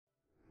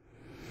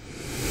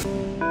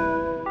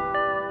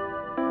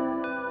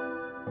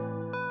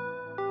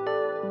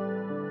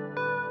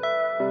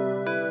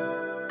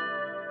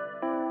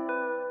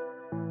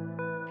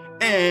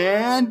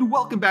And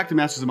welcome back to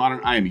Masters of Modern.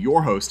 I am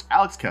your host,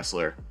 Alex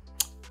Kessler,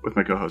 with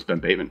my co-host,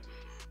 Ben Bateman.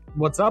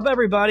 What's up,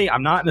 everybody?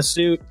 I'm not in a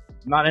suit,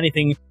 not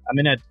anything. I'm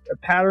in a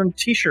patterned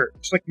t-shirt.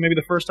 It's like maybe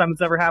the first time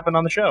it's ever happened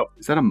on the show.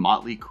 Is that a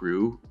Motley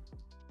Crue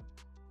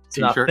It's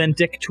an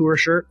authentic tour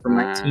shirt from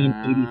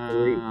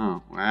 1983.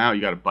 Wow,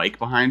 you got a bike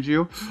behind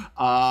you.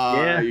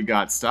 Yeah. You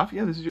got stuff.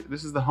 Yeah,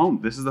 this is the home.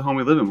 This is the home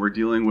we live in. We're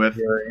dealing with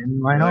You're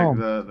in my home.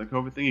 The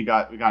COVID thing. We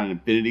got an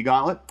Infinity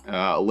Gauntlet,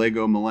 a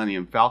Lego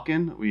Millennium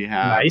Falcon. We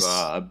have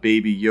a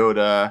baby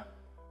Yoda,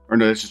 or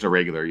no, that's just a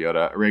regular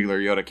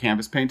Yoda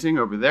canvas painting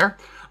over there.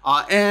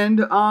 And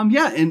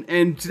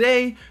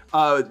today,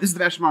 this is the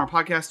Masters of Modern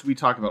podcast. We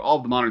talk about all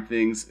of the modern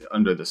things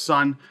under the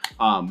sun.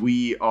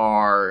 We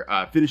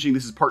are finishing.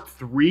 This is part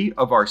 3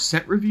 of our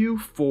set review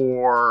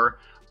for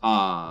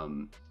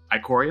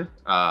Ikoria,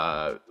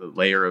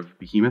 Layer of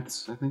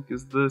Behemoths, I think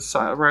is the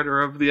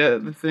writer of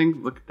the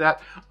thing. Look at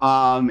that.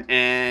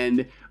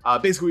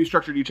 Basically, we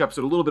structured each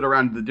episode a little bit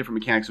around the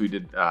different mechanics. We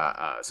did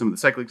some of the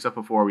cycling stuff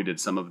before. We did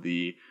some of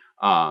the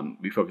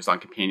we focused on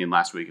Companion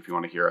last week. If you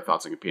want to hear our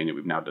thoughts on Companion,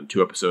 we've now done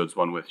 2 episodes.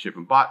 One with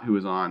Shivam Bhatt, who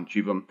was on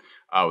Shivam,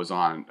 was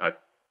on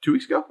 2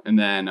 weeks ago. And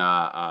then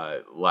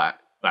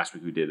last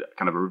week we did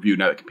kind of a review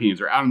now that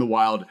Companions are out in the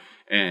wild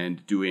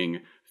and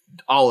doing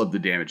all of the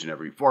damage in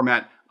every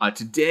format.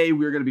 Today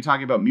we're going to be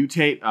talking about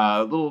Mutate.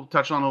 A little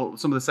touch on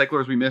some of the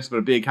cyclers we missed, but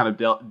a big kind of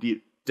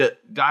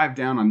dive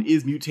down on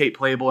is Mutate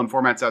playable in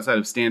formats outside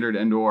of Standard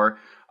and or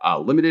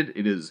Limited.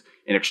 It is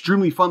an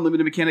extremely fun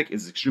limited mechanic.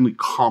 It's an extremely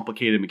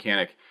complicated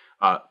mechanic.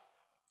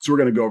 So we're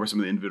going to go over some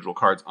of the individual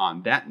cards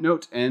on that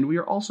note, and we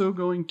are also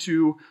going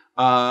to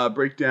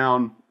break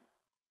down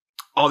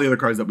all the other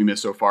cards that we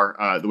missed so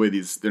far. The way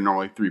they're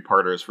normally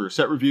 3-parters for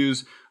set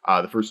reviews.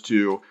 The first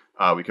 2,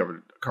 we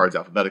covered cards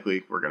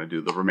alphabetically. We're going to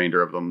do the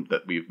remainder of them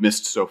that we've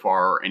missed so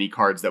far, or any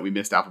cards that we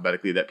missed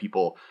alphabetically that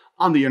people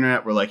on the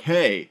internet were like,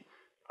 hey,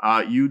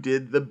 you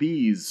did the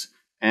bees.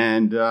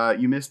 And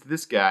you missed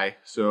this guy,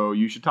 so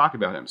you should talk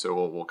about him.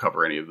 So we'll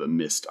cover any of the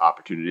missed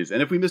opportunities.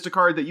 And if we missed a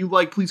card that you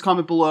like, please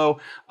comment below.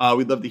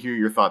 We'd love to hear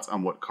your thoughts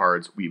on what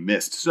cards we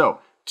missed. So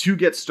to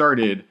get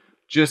started,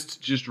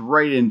 just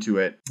right into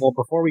it. Well,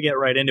 before we get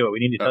right into it, we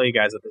need to tell you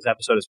guys that this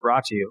episode is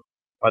brought to you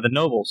by the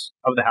nobles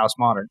of the House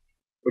Modern,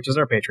 which is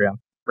our Patreon.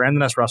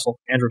 Brandon S. Russell,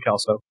 Andrew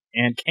Kelso,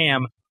 and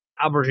Cam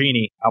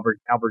Albergini.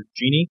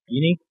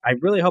 I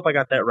really hope I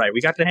got that right.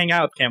 We got to hang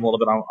out with Cam a little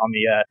bit on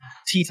the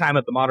tea time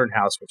at the Modern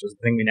House, which is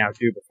the thing we now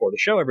do before the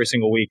show every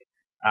single week.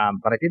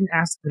 But I didn't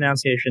ask the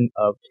pronunciation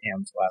of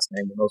Cam's last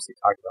name. We mostly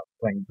talked about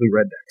playing blue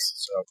red decks.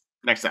 So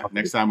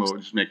next time we'll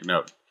just make a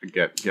note and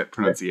get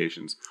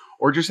pronunciations,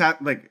 or just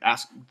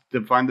ask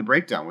to find the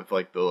breakdown with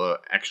like the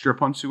extra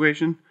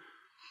punctuation,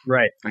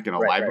 right? Like in a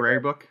library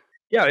book.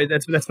 Yeah,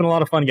 that's been a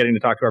lot of fun getting to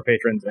talk to our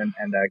patrons and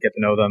get to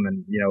know them.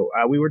 And,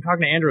 we were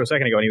talking to Andrew a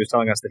second ago, and he was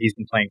telling us that he's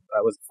been playing,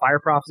 was it Fire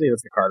Prophecy?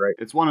 That's the card, right?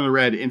 It's 1 in the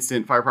red,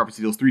 instant. Fire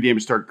Prophecy deals 3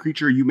 damage to target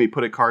creature. You may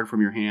put a card from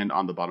your hand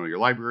on the bottom of your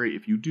library.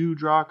 If you do,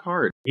 draw a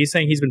card. He's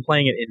saying he's been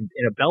playing it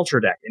in a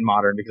Belcher deck in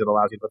Modern because it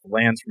allows you to put the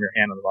lands from your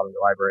hand on the bottom of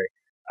your library,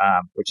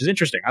 which is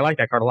interesting. I like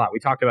that card a lot. We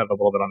talked about it a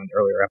little bit on an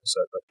earlier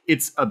episode. But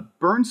it's a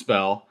burn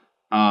spell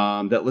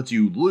that lets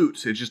you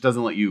loot. It just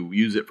doesn't let you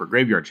use it for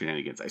graveyard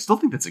shenanigans. I still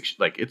think that's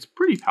it's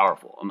pretty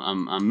powerful.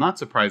 I'm not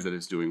surprised that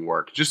it's doing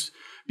work. Just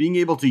being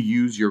able to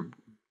use your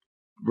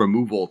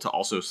removal to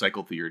also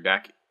cycle through your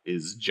deck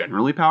is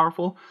generally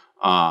powerful.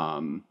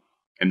 And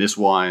this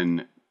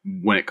one,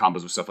 when it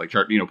combos with stuff like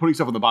putting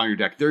stuff on the bottom of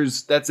your deck,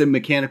 that's a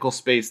mechanical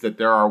space that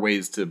there are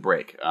ways to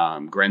break.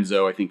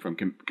 Grenzo, I think from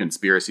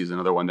Conspiracy, is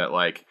another one that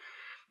like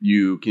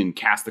you can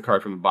cast the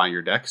card from the bottom of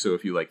your deck. So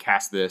if you like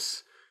cast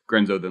this,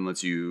 Grenzo then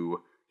lets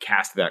you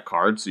cast that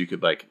card, so you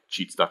could like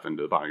cheat stuff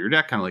into the bottom of your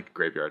deck, kind of like a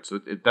graveyard.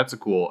 So that's a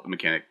cool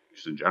mechanic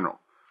just in general.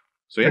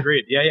 So yeah,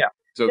 agreed. Yeah.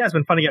 So yeah, it's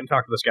been fun to get and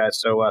talk to those guys.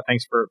 So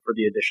thanks for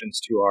the additions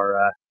to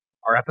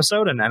our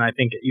episode. And I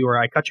think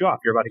I cut you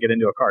off. You're about to get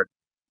into a card.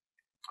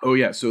 Oh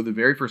yeah. So the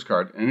very first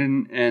card,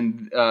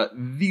 and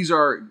these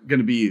are going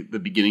to be the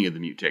beginning of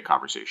the Mutate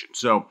conversation.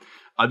 So.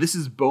 This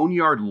is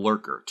Boneyard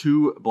Lurker,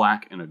 2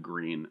 black and a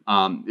green.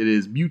 It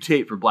is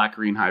Mutate for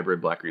black-green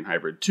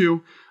hybrid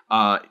 2.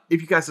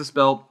 If you cast a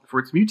spell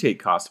for its Mutate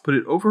cost, put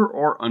it over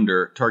or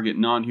under target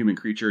non-human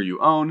creature you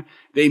own.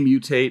 They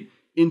mutate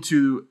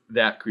into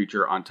that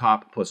creature on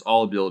top, plus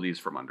all abilities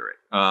from under it.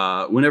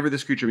 Whenever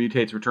this creature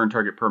mutates, return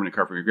target permanent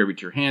card from your graveyard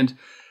to your hand.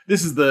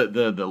 This is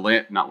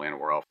the not Land of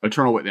War Elf,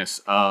 Eternal Witness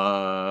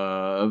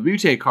of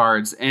Mutate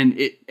cards, and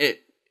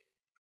it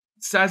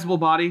sizable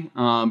body,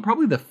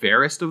 probably the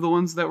fairest of the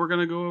ones that we're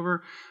going to go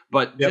over,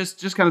 but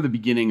just kind of the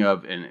beginning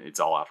of, and it's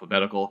all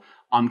alphabetical,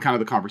 on kind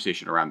of the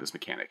conversation around this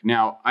mechanic.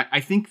 Now,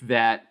 I think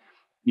that,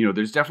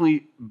 there's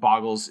definitely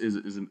Boggles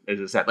is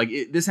a set. Like,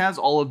 this has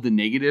all of the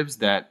negatives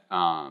that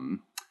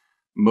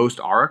most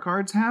Aura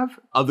cards have,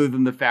 other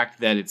than the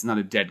fact that it's not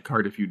a dead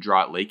card if you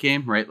draw it late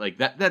game, right? Like,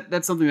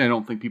 that's something that I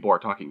don't think people are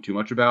talking too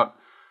much about,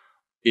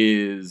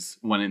 is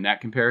when in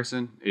that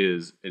comparison,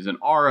 is an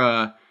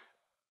Aura,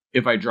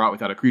 if I draw it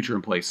without a creature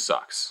in place,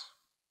 sucks.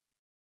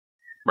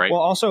 right?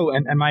 Well, also,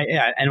 and my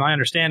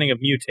understanding of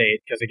Mutate,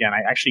 because again,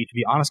 I actually, to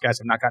be honest, guys,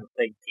 have not gotten to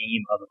play a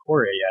game of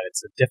Ikoria yet.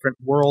 It's a different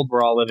world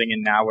we're all living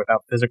in now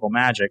without physical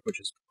magic, which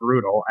is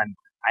brutal. And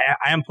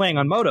I am playing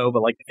on Moto,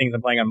 but like the things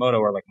I'm playing on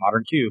Moto are like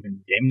Modern Cube and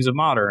Games of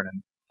Modern,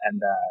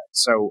 and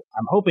so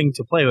I'm hoping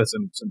to play with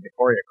some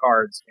Ikoria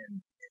cards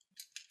in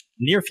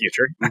near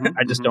future.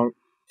 I just don't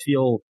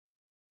feel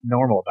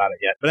normal about it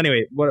yet. But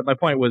anyway, what my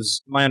point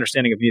was, my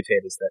understanding of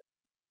Mutate is that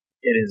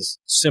it is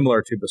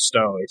similar to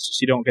Bestow. It's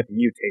just you don't get the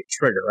mutate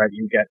trigger, right?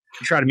 You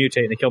try to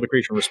mutate and they kill the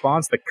creature in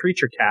response. The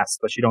creature casts,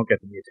 but you don't get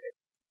the mutate.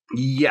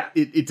 Yeah,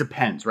 it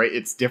depends, right?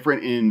 It's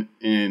different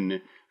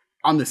in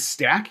on the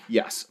stack,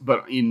 yes,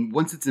 but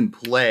once it's in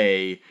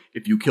play,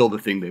 if you kill the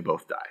thing, they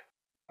both die.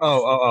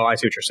 Oh, I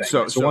see what you're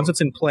saying. So once it's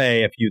in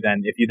play, if you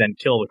then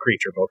kill the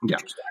creature, both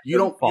creatures die. You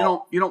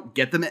don't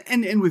get them,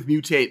 and with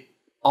mutate,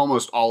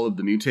 almost all of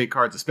the mutate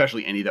cards,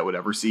 especially any that would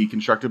ever see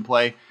constructed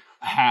play,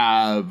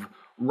 have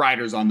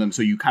riders on them,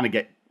 so you kind of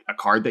get a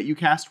card that you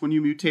cast when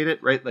you mutate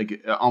it, right?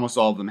 Like almost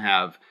all of them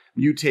have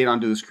mutate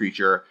onto this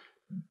creature,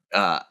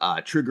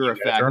 trigger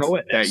effect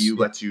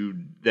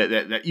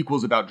that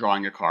equals about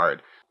drawing a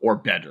card or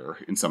better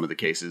in some of the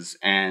cases,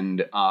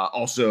 and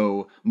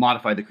also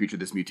modify the creature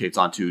this mutates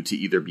onto to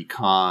either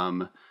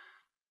become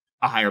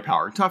a higher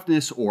power and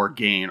toughness or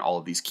gain all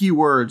of these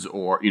keywords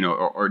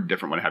or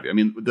different what have you. I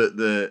mean,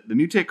 the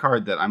mutate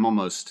card that I'm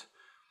almost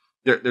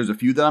there's a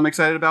few that I'm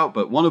excited about,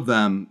 but one of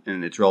them,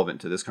 and it's relevant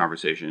to this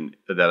conversation,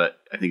 that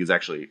I think is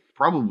actually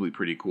probably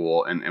pretty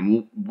cool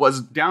and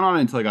was down on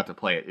it until I got to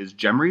play it, is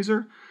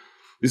Gemraiser.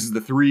 This is the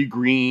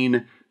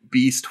 3-green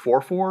beast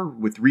 4/4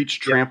 with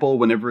reach trample.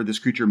 Whenever this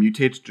creature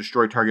mutates,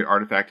 destroy target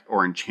artifact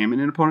or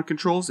enchantment an opponent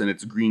controls, and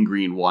it's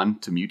green 1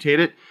 to mutate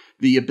it.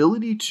 The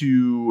ability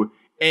to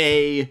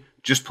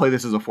just play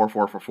this as a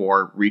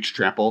 4/4 reach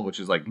trample, which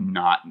is like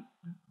not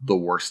the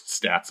worst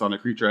stats on a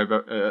creature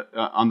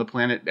on the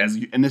planet,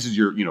 and this is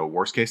your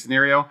worst case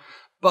scenario,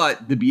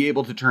 but to be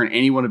able to turn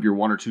any one of your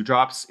 1 or 2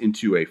 drops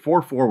into a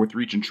 4/4 with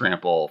reach and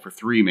trample for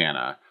 3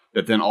 mana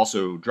that then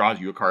also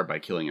draws you a card by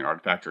killing an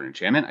artifact or an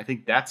enchantment, I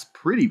think that's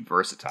pretty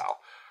versatile.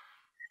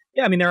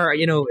 Yeah, I mean, there are,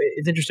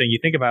 it's interesting. You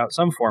think about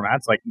some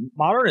formats, like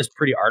Modern is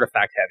pretty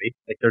artifact heavy.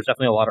 Like there's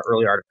definitely a lot of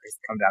early artifacts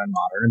that come down in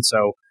Modern, and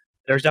so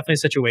there's definitely a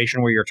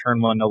situation where your turn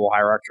 1 Noble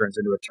Hierarch turns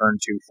into a turn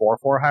 2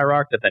 4/4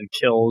 Hierarch that then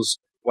kills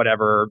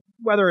whatever,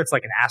 whether it's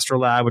like an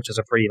Astrolabe, which is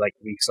a pretty like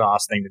weak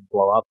sauce thing to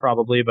blow up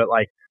probably, but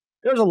like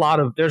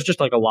there's just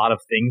like a lot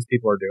of things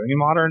people are doing in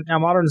Modern. Now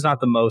Modern is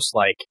not the most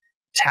like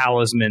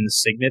talisman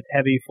signet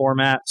heavy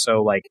format,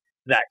 so like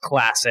that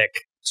classic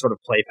sort of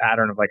play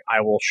pattern of like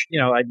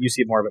you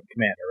see more of it in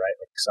Commander, right?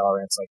 Like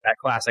Accelerants, like that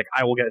classic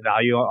I will get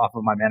value off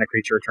of my mana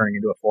creature turning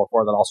into a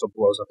 4/4 that also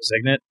blows up a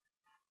signet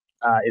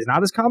is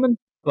not as common,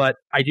 but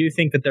I do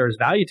think that there's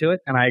value to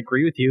it, and I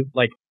agree with you.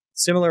 Like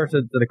similar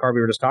to the card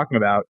we were just talking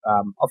about,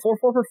 a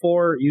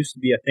 4/4 used to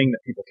be a thing that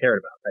people cared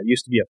about. That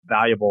used to be a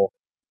valuable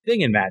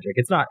thing in Magic.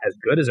 It's not as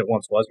good as it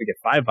once was. We get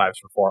 5/5s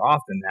for 4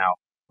 often now,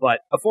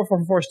 but a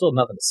 4/4 is still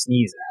nothing to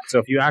sneeze at. So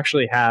if you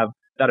actually have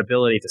that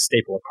ability to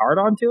staple a card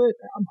onto it,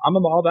 I'm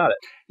all about it.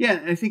 Yeah,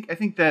 and I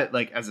think that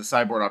like as a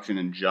sideboard option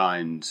in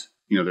Jund,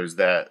 there's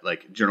that,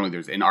 like, generally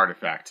there's an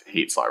artifact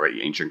hate slot, right?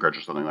 Ancient Grudge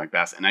or something like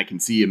that. And I can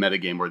see a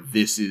metagame where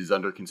this is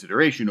under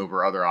consideration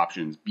over other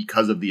options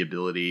because of the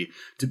ability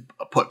to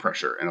put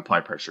pressure and apply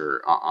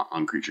pressure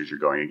on creatures you're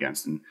going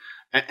against. And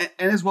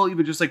as well,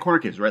 even just like corner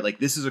cases, right? Like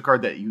this is a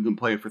card that you can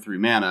play for 3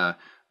 mana,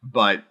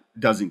 but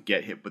doesn't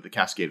get hit with the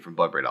Cascade from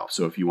Bloodbraid Elf.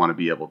 So if you want to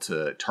be able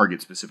to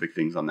target specific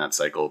things on that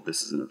cycle,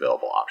 this is an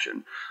available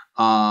option.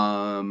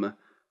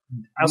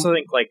 I also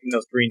think like in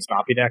those green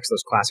stompy decks,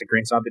 those classic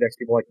green stompy decks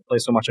people like to play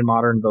so much in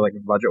Modern, the like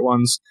budget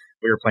ones,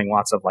 we were playing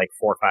lots of like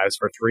 4/5s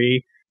for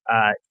 3.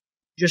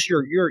 Just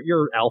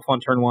your elf on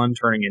turn 1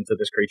 turning into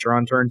this creature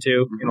on turn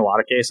 2 in a lot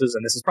of cases,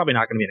 and this is probably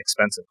not going to be an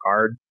expensive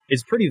card.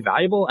 It's pretty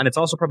valuable, and it's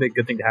also probably a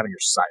good thing to have in your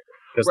side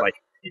because like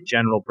in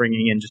general,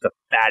 bringing in just a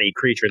fatty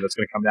creature that's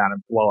going to come down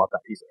and blow up that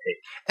piece of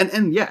hate.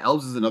 And yeah,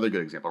 Elves is another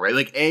good example, right?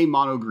 Like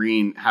mono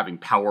green having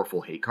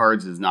powerful hate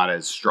cards is not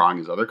as strong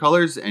as other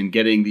colors, and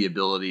getting the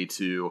ability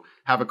to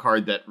have a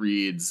card that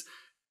reads,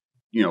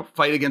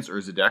 fight against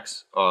Urza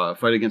decks,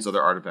 fight against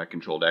other artifact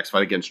control decks,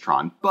 fight against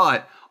Tron,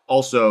 but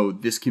also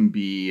this can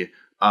be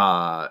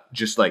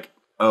just like,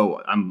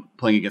 oh, I'm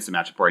playing against a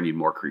matchup where I need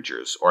more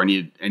creatures, or I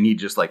need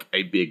just like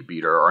a big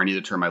beater, or I need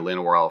to turn my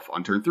Llanowar Elf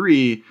on turn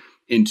 3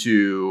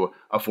 into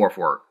a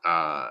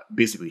 4/4,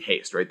 basically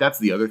haste, right? That's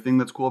the other thing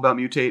that's cool about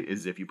Mutate,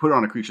 is if you put it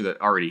on a creature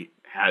that already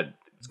has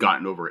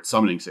gotten over its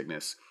summoning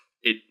sickness,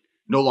 it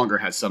no longer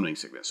has summoning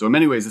sickness. So in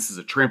many ways, this is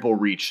a trample,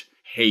 reach,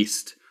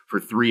 haste for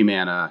 3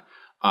 mana,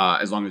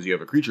 as long as you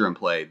have a creature in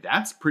play.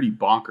 That's pretty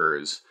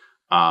bonkers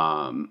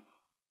on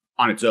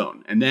its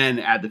own. And then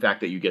add the fact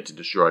that you get to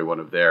destroy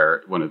one of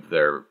their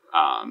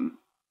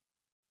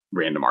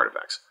random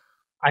artifacts.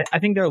 I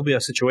think there will be a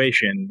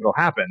situation that'll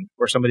happen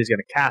where somebody's going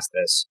to cast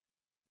this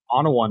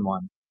on a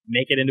 1/1,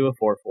 make it into a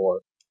 4/4,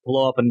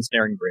 blow up an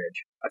ensnaring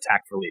bridge,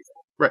 attack for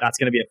lethal. Right. That's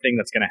going to be a thing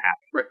that's going to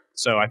happen. Right.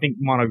 So I think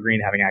mono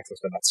green having access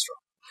to that's strong.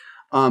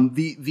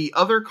 The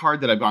other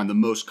card that I've gotten the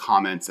most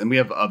comments, and we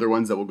have other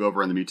ones that we'll go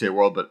over in the Mutate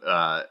world, but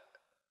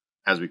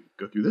as we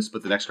go through this,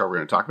 but the next card we're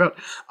going to talk about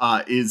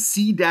is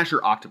Sea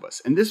Dasher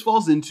Octopus. And this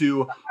falls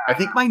into, I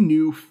think, my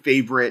new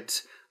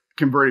favorite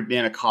converted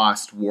mana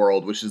cost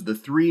world, which is the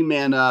 3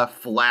 mana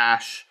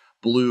flash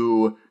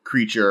blue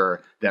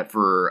creature that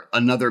for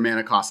another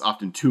mana cost,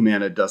 often 2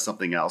 mana, does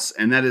something else.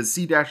 And that is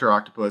Sea Dasher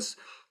Octopus.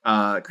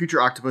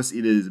 Creature Octopus,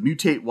 it is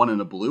mutate 1 and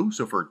a blue.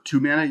 So for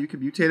 2 mana, you can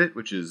mutate it,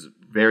 which is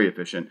very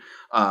efficient.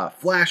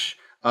 Flash.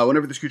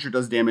 Whenever this creature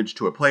does damage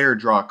to a player,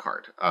 draw a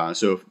card.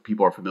 So if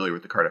people are familiar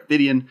with the card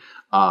Ophidian,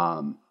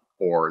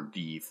 or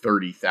the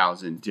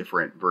 30,000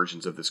 different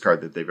versions of this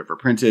card that they've ever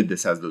printed,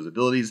 this has those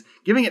abilities.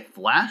 Giving it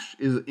Flash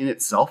is in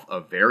itself a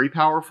very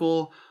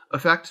powerful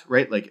effect,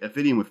 right? Like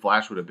Ophidian with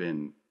Flash would have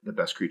been the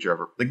best creature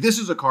ever. Like this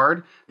is a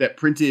card that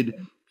printed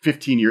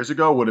 15 years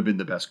ago would have been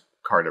the best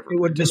card ever.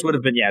 This would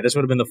have been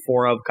the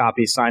 4 of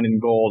copy signed in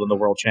gold in the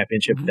World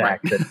Championship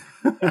deck. Right.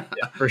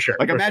 Yeah, for sure.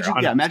 Like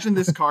imagine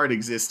this card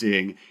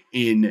existing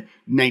in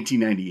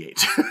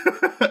 1998.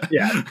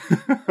 Yeah.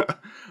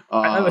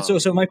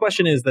 So my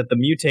question is that the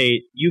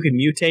mutate, you can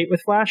mutate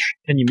with Flash.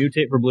 Can you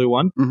mutate for blue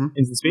 1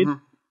 instant speed?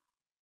 Mm-hmm.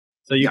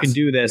 So you can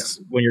do this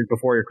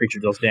before your creature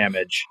deals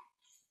damage.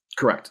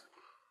 Correct.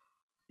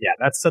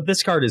 Yeah,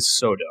 this card is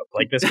so dope.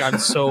 Like this card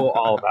is so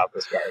all about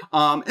this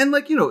card. And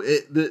like,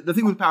 the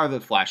thing with power of the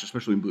Flash,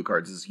 especially in blue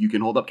cards, is you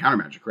can hold up counter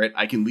magic, right?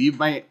 I can leave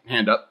my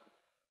hand up.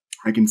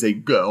 I can say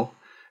go.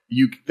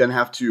 You then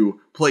have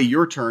to play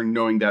your turn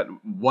knowing that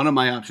one of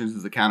my options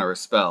is to counter a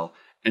spell.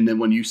 And then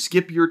when you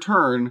skip your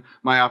turn,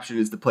 my option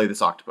is to play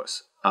this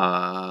octopus.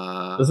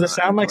 Does it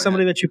sound like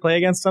somebody that you play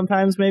against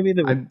sometimes, maybe,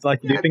 that would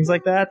like to do things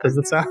like that? Does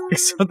it sound like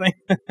something?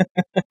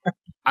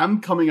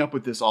 I'm coming up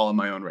with this all on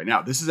my own right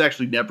now. This has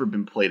actually never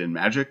been played in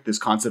Magic. This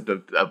concept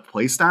of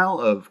play style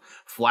of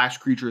flash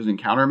creatures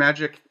and counter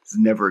magic has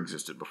never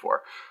existed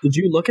before. Did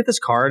you look at this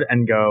card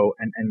and go,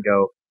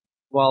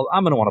 well,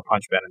 I'm going to want to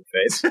punch Ben in the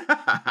face?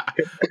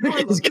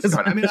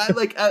 I mean,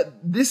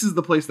 this is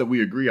the place that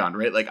we agree on,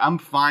 right? Like, I'm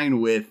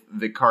fine with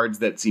the cards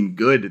that seem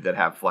good that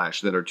have flash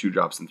that are 2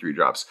 drops and 3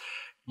 drops.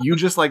 You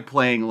just like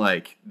playing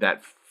like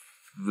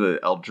the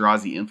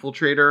Eldrazi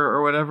Infiltrator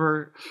or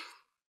whatever.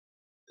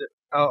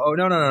 Oh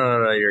no!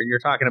 You're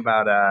talking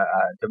about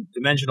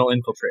Dimensional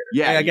Infiltrator.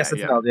 Yeah, I guess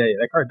that's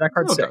that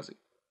card's sick. Eldrazi.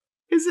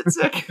 Is it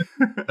sick?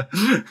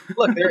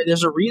 Look,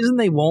 there's a reason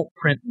they won't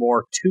print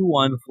more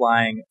 2/1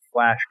 flying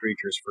flash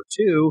creatures for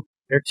 2.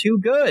 They're too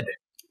good.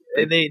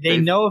 They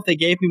know if they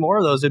gave me more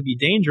of those, it'd be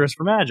dangerous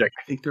for Magic.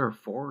 I think there are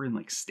 4 in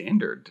like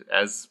standard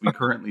as we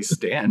currently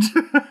stand.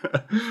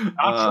 Not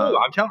true.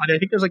 I'm telling you, I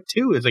think there's like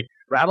 2. It's like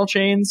Rattle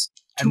Chains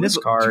and this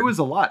card. 2 is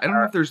a lot. I don't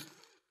know if there's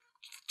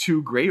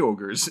 2 Grey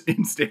Ogres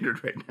in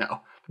standard right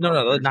now.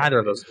 No, neither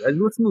of those.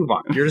 Let's move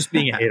on. You're just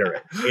being a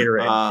haterade.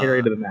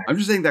 Haterade to the max. I'm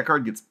just saying that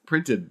card gets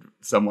printed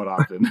somewhat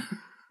often.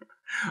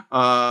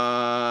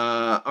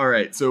 All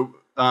right. So,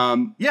 I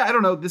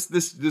don't know.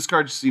 This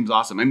card just seems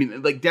awesome. I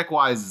mean, like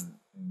deck-wise,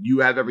 you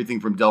have everything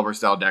from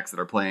Delver-style decks that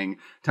are playing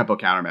tempo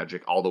counter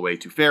magic all the way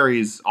to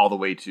fairies, all the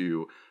way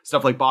to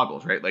stuff like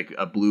Boggles, right? Like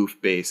a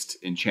blue-based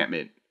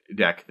enchantment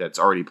deck that's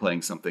already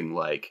playing something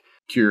like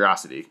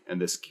Curiosity, and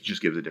this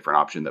just gives a different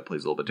option that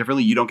plays a little bit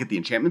differently. You don't get the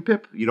enchantment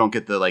pip. You don't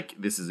get the like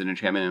this is an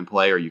enchantment in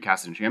play or you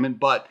cast an enchantment,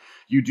 but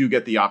you do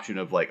get the option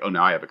of like, oh,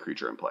 now I have a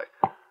creature in play.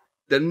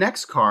 The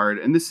next card,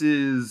 and this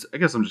is, I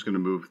guess I'm just going to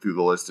move through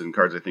the list and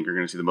cards I think are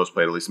going to see the most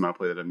played, at least amount of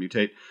play that have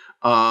Mutate.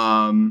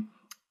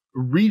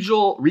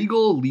 Regal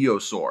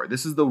Leosaur.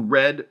 This is the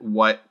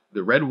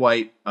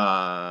red-white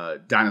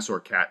dinosaur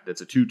cat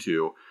that's a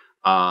 2/2.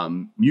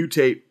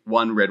 Mutate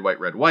 1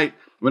 red-white.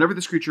 Whenever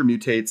this creature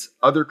mutates,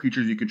 other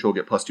creatures you control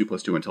get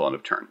 +2/+2 until end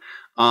of turn.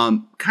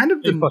 Kind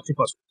of the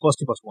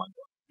 +2/+1.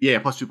 Yeah,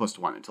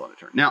 +2/+1 until end of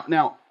turn.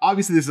 Now,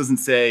 obviously this doesn't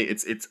say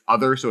it's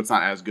other, so it's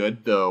not as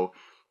good, though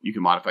you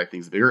can modify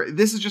things bigger.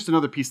 This is just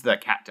another piece of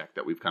that cat deck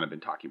that we've kind of been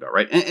talking about,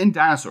 right? And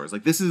dinosaurs.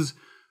 Like this is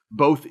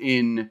both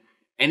in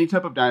any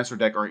type of dinosaur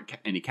deck or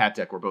any cat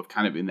deck, we're both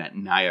kind of in that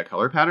Naya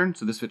color pattern.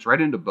 So this fits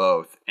right into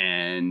both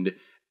and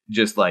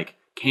just like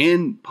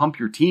can pump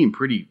your team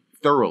pretty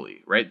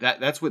thoroughly, right?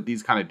 That's what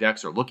these kind of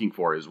decks are looking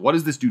for is what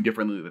does this do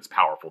differently that's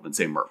powerful than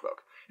say Merfolk?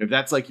 If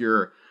that's like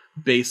your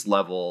base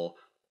level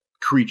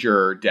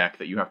creature deck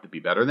that you have to be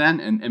better than,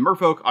 and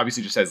Merfolk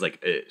obviously just has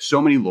like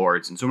so many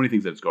lords and so many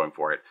things that it's going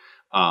for it.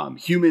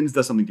 Humans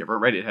does something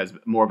different, right? It has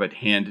more of a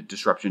hand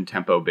disruption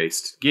tempo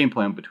based game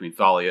plan between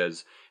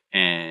Thalias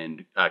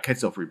and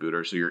Kitesail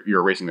Freebooter, so you're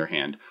erasing their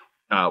hand.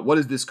 What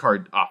does this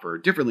card offer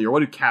differently, or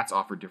what do cats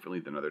offer differently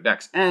than other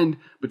decks? And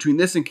between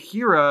this and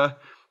Kira,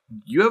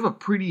 you have a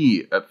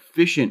pretty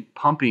efficient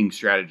pumping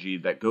strategy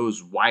that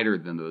goes wider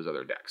than those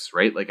other decks,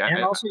 right? Like,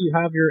 also you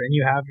have your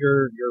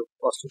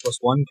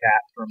 +2/+1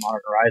 cat from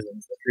Modern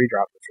Horizons, the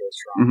 3-drop that's really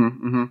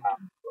strong.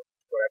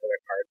 Whatever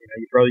that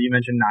card, you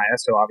mentioned Naya,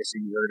 so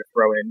obviously you're to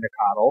throw in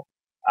Nikotl.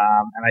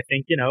 And I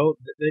think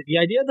the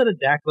idea that a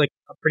deck like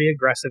a pretty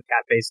aggressive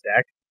cat-based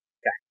deck,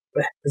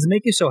 does it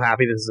make you so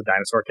happy this is a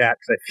dinosaur cat?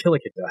 Because I feel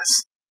like it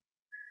does.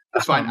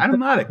 That's fine. I'm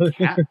not a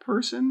cat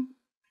person.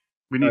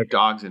 We need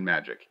dogs in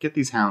Magic. Get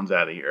these hounds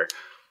out of here.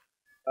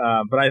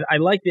 But I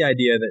like the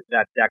idea that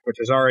that deck, which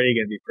is already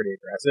going to be pretty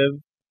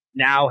aggressive,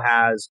 now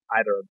has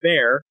either a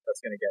bear that's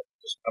going to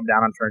just come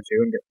down on turn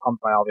 2 and get pumped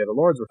by all the other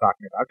lords we're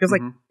talking about. Because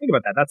think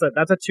about that.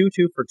 That's a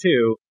 2/2 for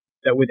 2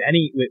 that with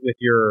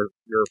your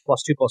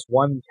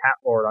 +2/+1 cat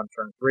lord on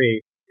turn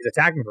 3 is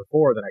attacking for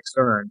 4 the next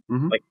turn.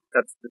 Like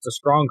it's a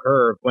strong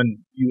curve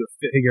when you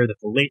figure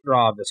that the late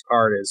draw of this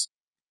card is,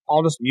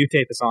 I'll just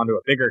mutate this onto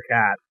a bigger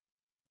cat,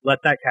 let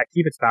that cat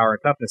keep its power and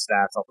toughness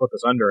stats, I'll put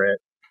this under it,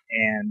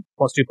 and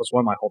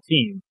 +2/+1 my whole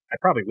team. I'd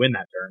probably win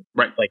that turn.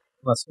 Right. Like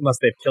unless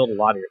they've killed a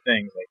lot of your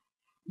things. Like,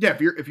 yeah,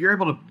 if you're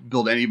able to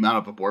build any amount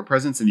of a board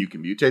presence and you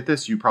can mutate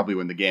this, you probably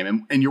win the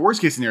game. And your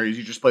worst case scenario is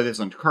you just play this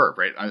on curve,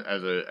 right?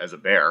 As a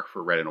bear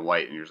for red and a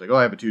white, and you're just like, oh,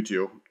 I have a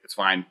 2/2, it's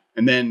fine.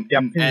 And then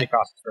cost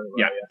is very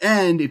low,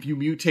 and if you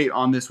mutate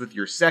on this with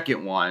your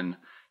second one,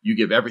 you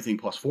give everything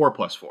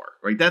 +4/+4,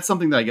 right? That's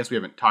something that I guess we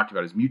haven't talked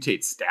about, is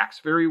mutate stacks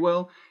very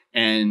well,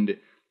 and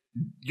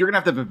you're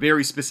gonna have a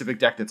very specific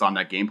deck that's on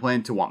that game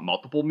plan to want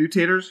multiple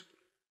mutators.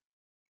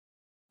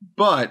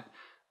 But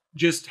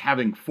just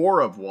having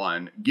 4 of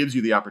one gives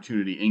you the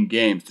opportunity in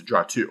games to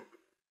draw 2,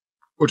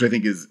 which I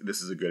think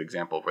this is a good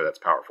example of where that's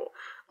powerful.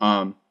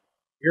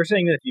 You're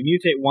saying that if you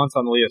mutate once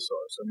on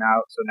Leosaur, so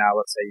now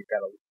let's say you've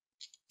got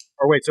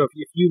so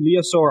if you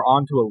Leosaur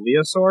onto a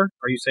Leosaur,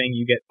 are you saying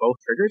you get both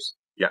triggers?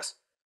 Yes.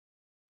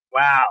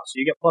 Wow, so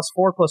you get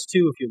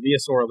 +4/+2 if you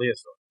Leosaur a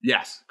Leosaur.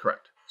 Yes,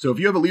 correct. So if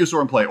you have a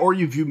Leosaur in play, or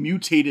if you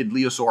mutated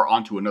Leosaur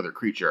onto another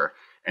creature,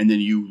 and then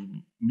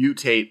you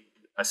mutate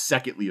a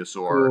second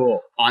Leosaur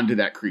onto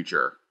that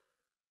creature,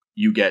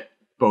 you get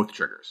both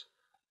triggers.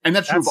 And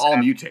that's true of all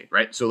mutate,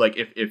 right? So like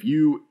if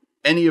you,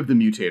 any of the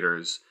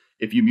mutators,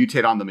 if you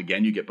mutate on them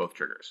again, you get both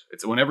triggers.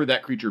 It's whenever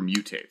that creature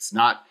mutates,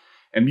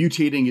 and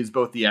mutating is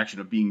both the action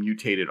of being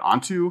mutated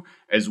onto,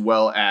 as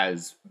well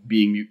as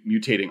being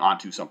mutating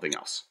onto something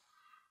else.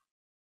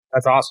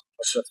 That's awesome.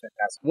 That's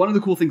fantastic. One of the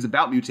cool things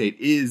about Mutate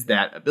is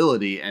that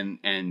ability,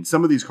 and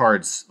some of these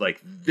cards,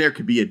 like, there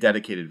could be a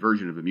dedicated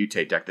version of a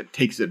Mutate deck that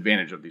takes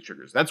advantage of these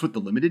triggers. That's what the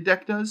limited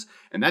deck does,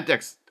 and that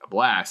deck's a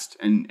blast.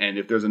 And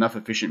if there's enough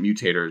efficient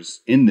mutators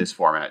in this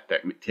format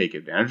that take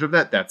advantage of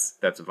that,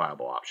 that's a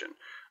viable option.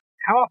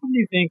 How often do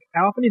you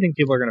think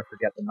people are going to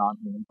forget the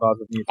non-human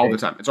cause of Mutate? All the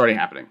time. It's already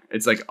happening.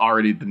 It's like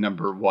already the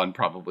number one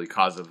probably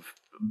cause of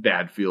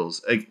bad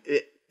feels. Like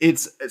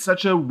it's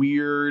such a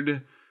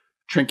weird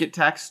trinket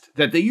text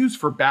that they use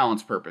for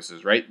balance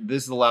purposes, right?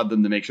 This allowed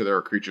them to make sure there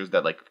were creatures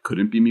that like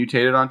couldn't be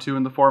mutated onto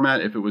in the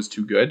format if it was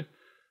too good.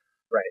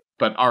 Right.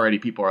 But already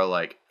people are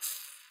like,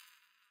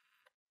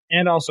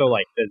 and also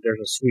like there's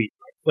a sweet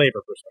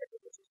flavor perspective.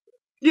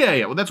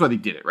 Yeah. Well, that's why they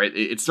did it, right?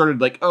 It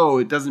started like, oh,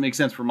 it doesn't make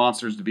sense for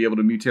monsters to be able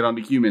to mutate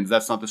onto humans.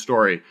 That's not the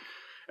story.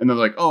 And they're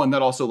like, oh, and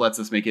that also lets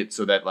us make it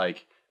so that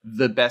like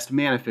the best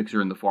mana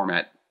fixer in the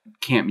format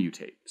can't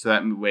mutate. So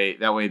that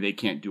way they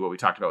can't do what we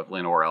talked about with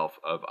Llanowar Elf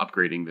of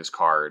upgrading this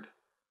card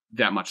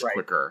that much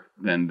quicker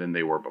than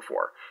they were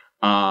before.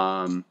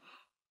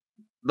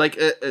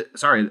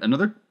 Sorry,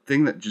 another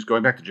thing that just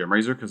going back to Gem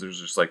Razor, because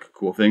there's just like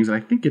cool things, and I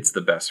think it's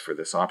the best for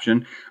this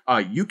option.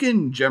 You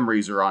can Gem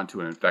Razor onto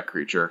an infect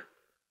creature.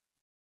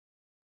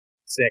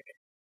 Sick.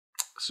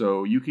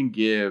 So you can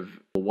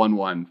give a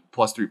 1/1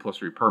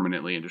 +3/+3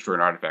 permanently and destroy an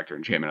artifact or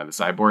enchantment on the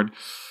sideboard.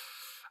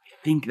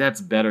 I think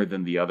that's better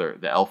than the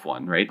elf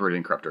one, right?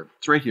 Verdant Corruptor.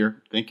 It's right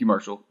here. Thank you,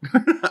 Marshall.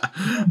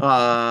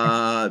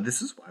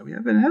 This is why we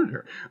have an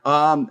editor.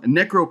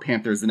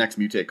 Necropanther is the next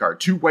mutate card.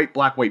 2 white,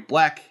 black,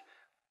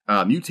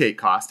 mutate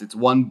cost. It's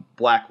 1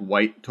 black,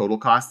 white total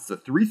cost.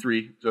 It's a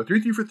 3/3. So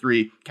 3/3 for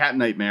 3. Cat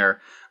Nightmare.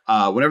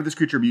 Whenever this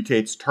creature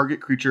mutates,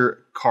 target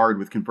creature card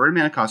with converted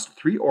mana cost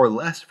 3 or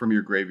less from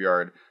your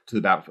graveyard to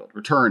the battlefield.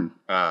 Return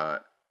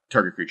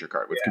target creature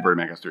card with converted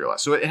mana cost 3 or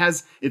less. So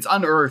it's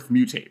unearth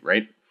mutate,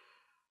 right?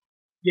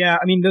 Yeah,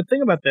 I mean, the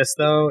thing about this,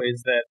 though,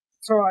 is that,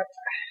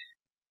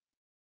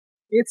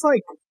 it's,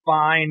 like,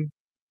 fine.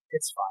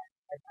 It's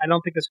fine. I don't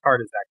think this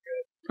card is that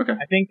good.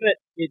 Okay. I think that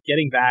it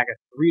getting back a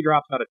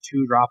 3-drop, not a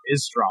 2-drop,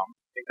 is strong.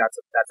 I think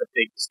that's a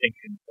big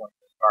distinction point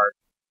for this card.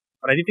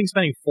 But I do think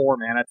spending 4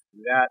 mana to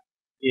do that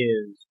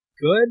is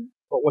good,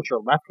 but what you're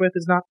left with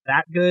is not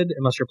that good,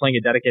 unless you're playing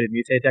a dedicated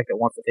Mutate deck that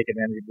wants to take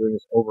advantage of doing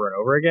this over and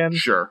over again.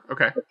 Sure,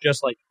 okay. But just,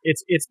 like,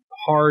 it's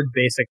hard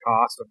basic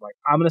cost of, like,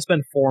 I'm going to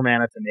spend 4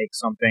 mana to make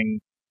something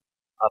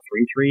a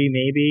 3/3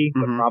 maybe,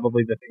 but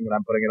probably the thing that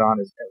I'm putting it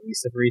on is at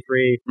least a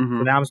 3/3.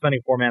 So now I'm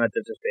spending 4 mana to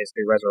just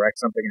basically resurrect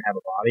something and have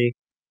a body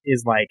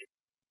is like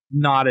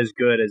not as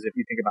good as if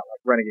you think about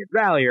like Renegade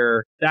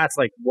Rallier. That's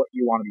like what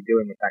you want to be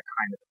doing with that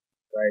kind of thing,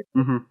 right?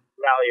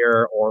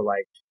 Rallier or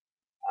like,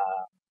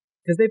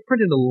 because they've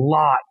printed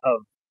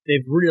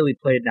they've really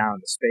played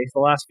down the space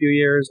the last few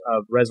years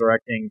of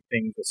resurrecting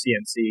things with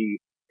CNC,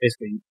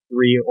 basically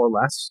 3 or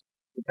less,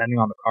 depending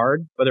on the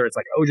card, whether it's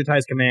like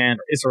Ojutai's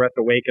Command or Issaret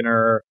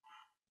Awakener.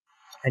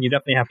 And you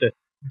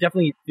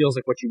definitely feels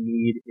like what you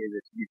need is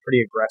to be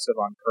pretty aggressive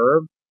on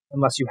curve,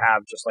 unless you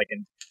have just like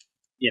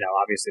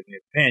obviously the new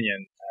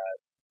companion,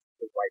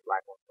 the white black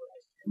one for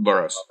like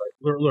Luros.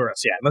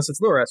 Luros, yeah. Unless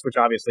it's Luros, which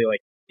obviously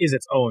like is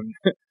its own.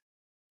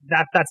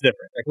 That's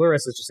different. Like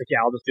Luros is just like, yeah,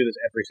 I'll just do this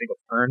every single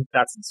turn.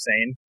 That's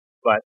insane.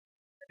 But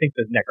I think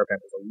the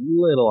Necropent is a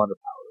little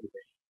underpowered.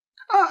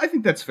 I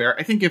think that's fair.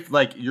 I think if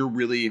like you're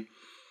really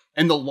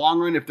in the long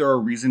run, if there are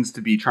reasons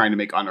to be trying to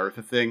make Unearth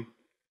a thing,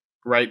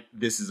 right?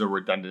 This is a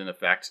redundant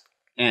effect.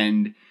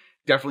 And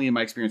definitely in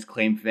my experience,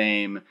 Claim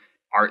Fame,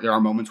 there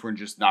are moments where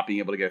just not being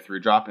able to get a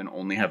 3-drop and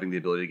only having the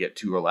ability to get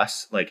 2 or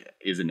less like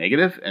is a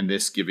negative, and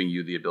this giving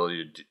you the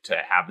ability to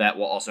have that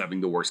while also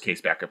having the worst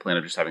case backup plan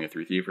of just having a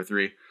 3/3 for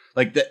 3.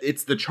 Like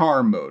it's the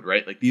charm mode,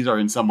 right? Like these are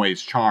in some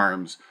ways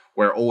charms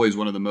where always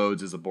one of the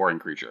modes is a boring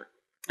creature.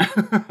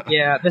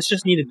 Yeah, this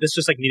just needed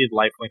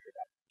lifelink or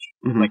damage.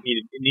 Mm-hmm. Like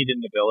it needed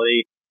an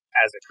ability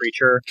as a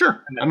creature.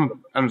 Sure, I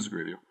don't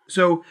disagree with you.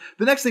 So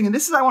the next thing, and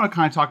this is I want to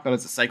kind of talk about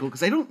as a cycle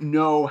because I don't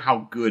know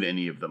how good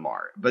any of them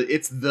are, but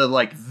it's the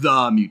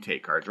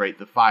mutate cards, right?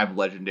 The 5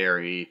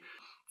 legendary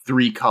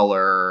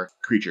 3-color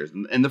creatures,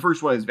 and the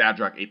first one is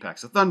Vadrock,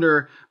 Apex of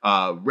Thunder,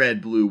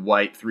 red, blue,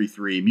 white,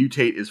 3/3.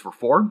 Mutate is for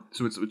 4,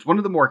 so it's one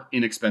of the more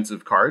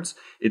inexpensive cards.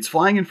 It's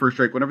flying in first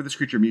strike. Whenever this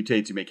creature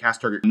mutates, you may cast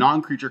target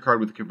non-creature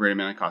card with a converted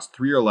mana cost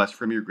 3 or less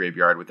from your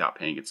graveyard without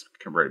paying its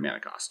converted mana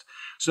cost.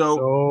 So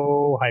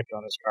hyped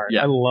on this card.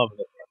 Yeah. I love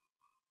this card.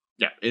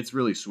 Yeah, it's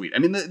really sweet. I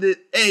mean,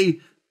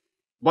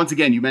 once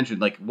again, you mentioned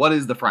like what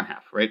is the front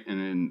half, right? And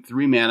then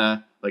 3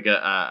 mana, like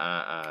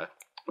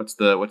what's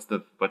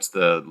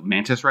the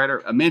Mantis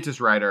Rider? A Mantis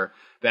Rider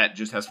that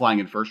just has flying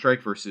in first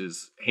strike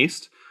versus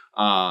haste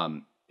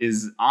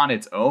is on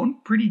its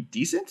own pretty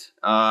decent.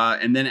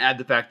 And then add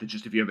the fact that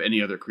just if you have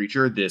any other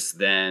creature, this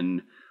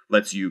then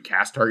lets you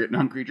cast target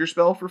non-creature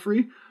spell for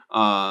free.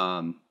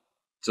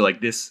 So like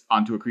this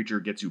onto a creature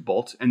gets you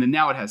bolt, and then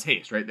now it has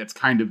haste, right? That's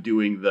kind of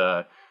doing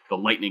the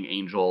Lightning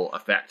Angel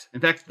effect.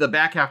 In fact, the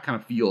back half kind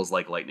of feels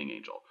like Lightning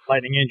Angel.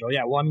 Lightning Angel,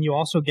 yeah. Well, I mean, you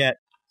also get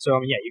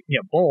you can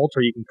get Bolt,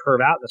 or you can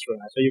curve out. That's really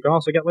nice. So you can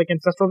also get like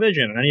Ancestral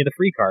Vision and any of the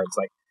free cards.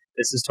 Like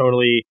this is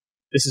totally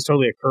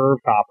a curve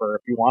topper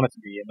if you want it to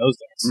be in those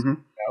decks.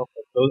 Mm-hmm. You know?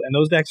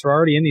 Those decks are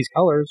already in these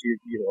colors.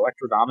 Your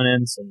Electro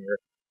Dominance and your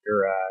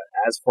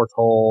As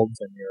Foretold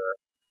and your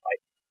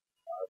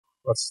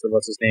what's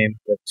his name?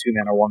 The 2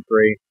 mana 1/3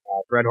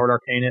 Dreadhorde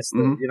Arcanist.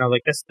 Mm-hmm. You know,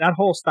 like that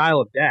whole style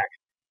of deck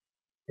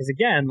is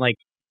again like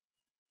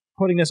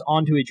putting this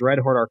onto a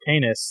Dreadhorde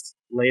Arcanist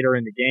later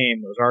in the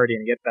game that was already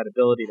going to get that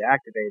ability to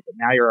activate, but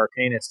now your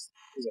Arcanist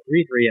is a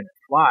 3/3 and it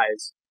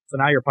flies. So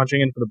now you're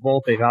punching in for the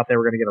bolt they thought they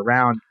were going to get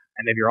around,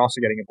 and maybe you're also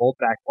getting a bolt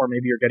back, or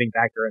maybe you're getting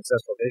back your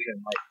Ancestral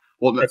Vision. Like,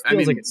 well, it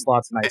feels like it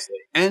slots nicely.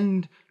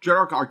 And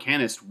Dreadhorde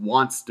Arcanist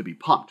wants to be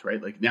pumped,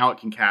 right? Like now it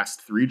can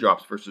cast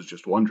 3-drops versus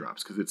just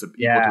 1-drops because it's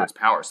equal to its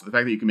power. So the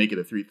fact that you can make it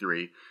a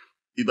 3/3,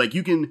 like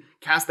you can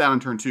cast that on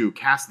turn 2,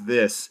 cast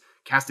this,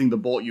 casting the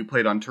bolt you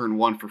played on turn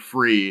 1 for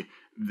free,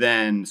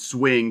 then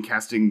swing,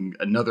 casting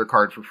another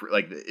card for free.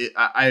 Like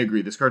I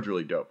agree, this card's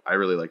really dope. I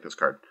really like this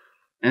card.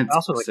 And it's I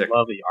also sick.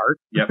 love the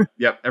art.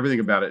 Yep. Everything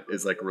about it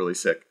is like really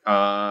sick.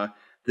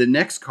 The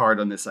next card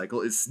on this cycle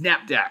is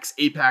Snapdax,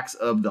 Apex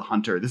of the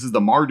Hunter. This is the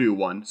Mardu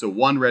one. So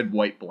 1 red,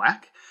 white,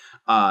 black.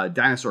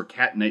 Dinosaur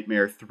Cat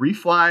Nightmare,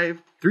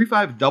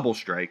 3/5 double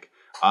strike.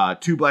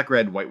 2 black,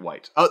 red, white,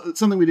 white.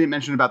 Something we didn't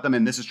mention about them,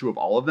 and this is true of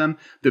all of them.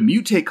 The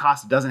mutate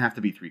cost doesn't have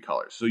to be 3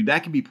 colors. So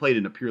that can be played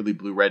in a purely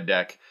blue-red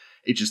deck.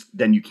 It just,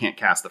 then you can't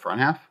cast the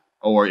front half.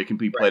 Or it can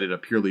be played in a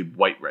purely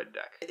white-red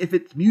deck. If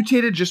it's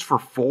mutated just for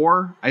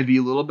 4, I'd be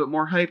a little bit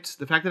more hyped.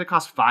 The fact that it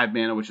costs 5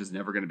 mana, which is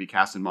never going to be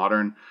cast in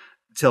Modern,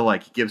 to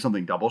like give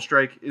something double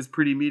strike is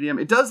pretty medium.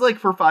 It does like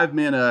for 5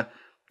 mana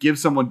give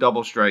someone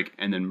double strike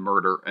and then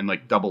murder and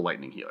like double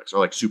lightning helix or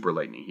like super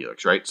lightning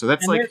helix, right? So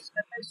that's there's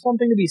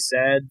something to be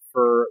said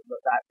for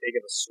that big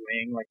of a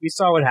swing. Like we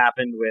saw what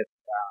happened with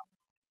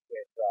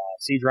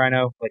Siege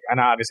Rhino. Like I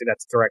know obviously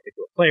that's directed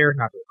to a player,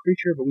 not to a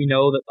creature, but we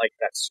know that like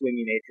that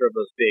swingy nature of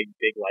those big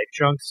life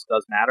chunks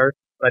does matter.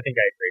 But I think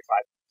I agree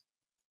 5.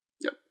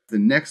 Yep. The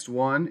next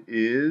one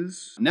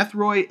is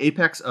Nethroi,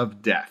 Apex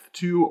of Death.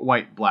 2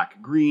 white,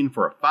 black, green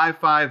for a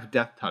 5/5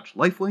 Death Touch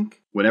lifelink.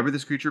 Whenever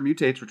this creature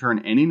mutates,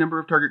 return any number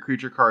of target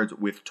creature cards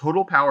with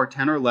total power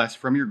 10 or less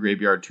from your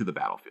graveyard to the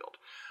battlefield.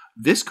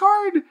 This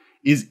card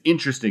is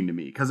interesting to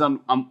me because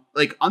on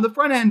the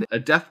front end, a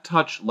Death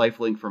Touch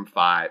lifelink for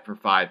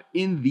 5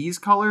 in these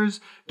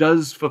colors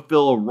does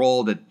fulfill a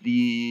role that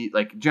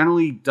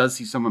generally does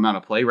see some amount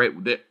of play,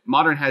 right? That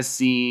Modern has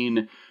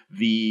seen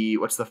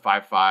what's the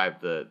 5/5?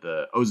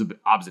 The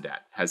Obsidat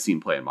has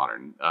seen play in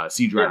Modern.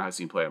 Siege Rhino has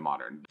seen play in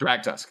Modern.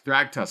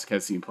 Thragtusk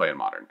has seen play in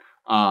Modern.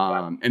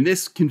 And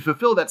this can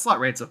fulfill that slot,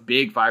 right? It's a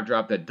big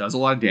 5-drop that does a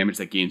lot of damage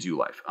that gains you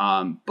life.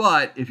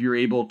 But if you're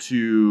able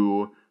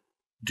to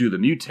do the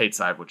mutate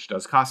side, which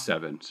does cost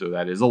 7, so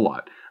that is a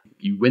lot,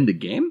 you win the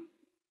game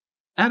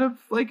out of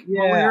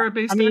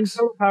Malera-based decks.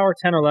 Total power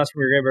 10 or less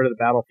from your graveyard to the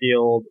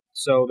battlefield.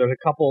 So there's a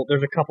couple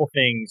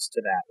things to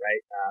that,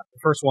 right? The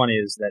first one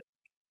is that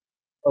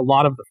a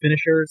lot of the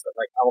finishers that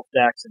like elf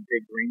decks and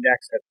big green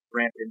decks have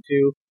ramped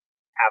into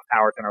have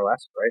power 10 or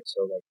less, right?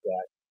 So like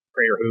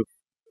Crater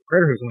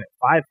Hoof's only at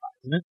 5/5,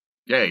 isn't it?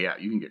 Yeah,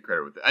 you can get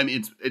credit with it. I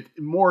mean, it's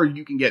more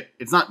you can get.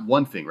 It's not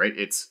one thing, right?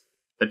 It's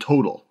a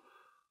total.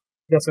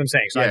 That's what I'm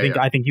saying. So I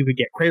think you could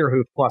get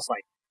Craterhoof plus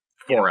like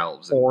 4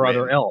 elves, 4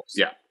 other elves.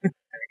 Yeah, and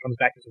it comes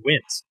back as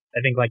wins.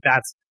 I think like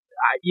that's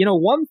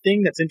one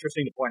thing that's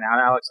interesting to point out,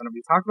 Alex. And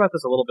we talked about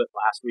this a little bit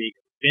last week.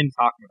 We've been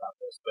talking about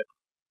this, but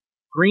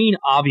green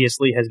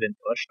obviously has been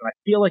pushed, and I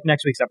feel like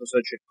next week's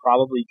episode should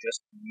probably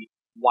just be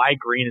why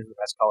green is the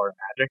best color in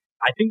Magic.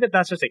 I think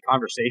that's just a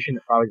conversation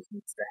that probably just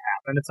needs to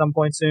happen at some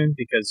point soon,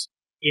 because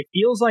it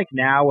feels like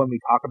now when we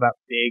talk about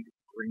big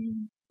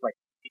green, like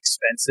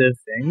expensive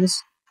things,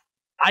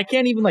 I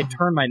can't even like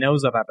turn my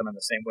nose up at them in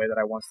the same way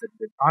that I once did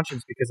with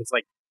Conscience, because it's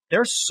like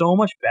they're so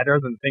much better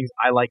than the things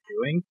I like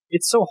doing.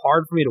 It's so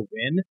hard for me to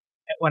win.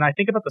 When I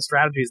think about the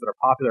strategies that are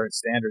popular in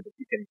Standard that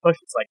keep getting pushed,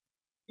 it's like,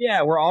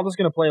 yeah, we're all just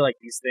going to play like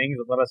these things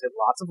that let us hit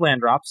lots of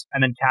land drops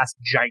and then cast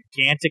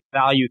gigantic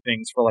value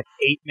things for like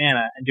 8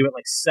 mana and do it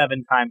like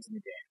 7 times in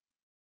the game.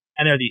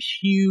 And they're these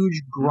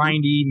huge,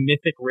 grindy,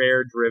 mythic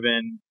rare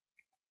driven.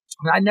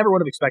 I never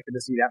would have expected to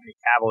see that many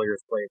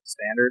Cavaliers play at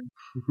Standard.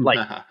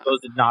 Like,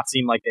 those did not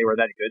seem like they were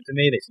that good to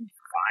me. They seemed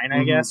fine,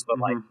 I guess. But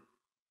like,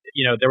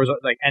 there was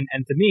like,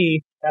 and to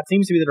me, that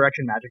seems to be the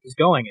direction Magic is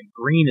going. And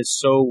green is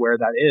so where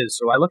that is.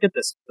 So I look at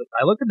this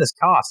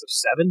cost of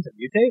 7 to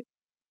mutate.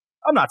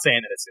 I'm not saying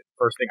that it's the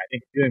first thing I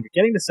think of doing, but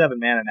getting to 7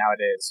 mana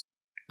nowadays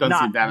doesn't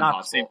seem that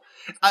impossible.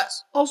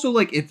 Also,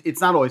 like it's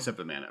not always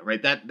 7 mana,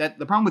 right? That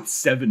the problem with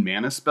 7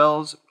 mana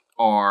spells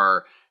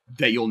are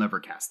that you'll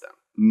never cast them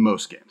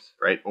most games,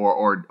 right?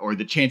 Or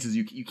the chances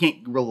you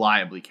can't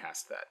reliably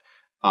cast that.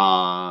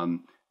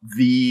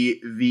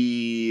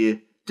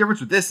 The difference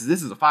with this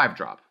is a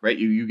 5-drop, right?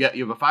 You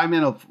have a 5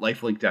 mana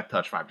lifelink death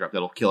touch 5-drop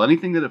that'll kill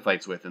anything that it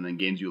fights with and then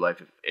gains you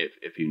life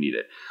if you need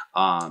it.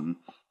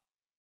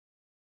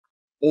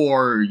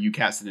 Or you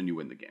cast it and you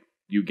win the game.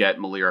 You get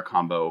Malira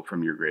combo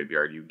from your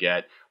graveyard. You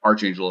get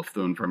Archangel of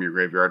Thune from your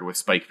graveyard with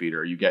Spike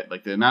Feeder. You get,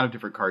 like, the amount of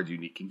different cards you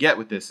can get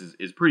with this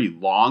is pretty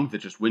long that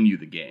just win you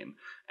the game.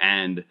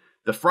 And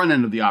the front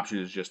end of the option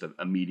is just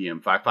a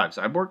medium 5/5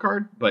 sideboard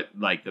card. But,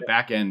 like, the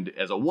back end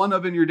as a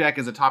 1-of in your deck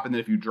as a top, and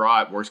then if you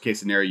draw it, worst case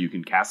scenario, you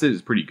can cast it,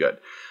 is pretty good.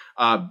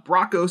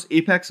 Brakos,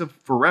 Apex of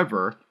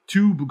Forever,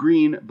 2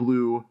 green,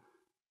 blue,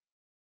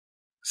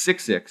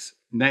 6/6.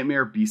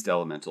 Nightmare Beast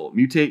Elemental.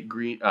 Mutate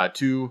green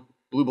 2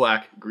 blue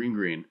black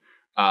green.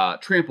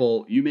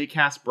 Trample. You may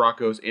cast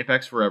Brakos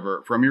Apex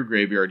Forever from your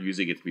graveyard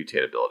using its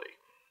mutate ability.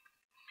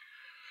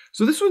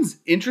 So this one's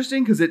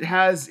interesting because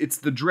it's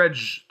the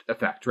dredge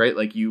effect, right?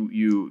 Like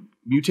you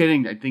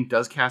mutating, I think,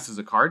 does cast as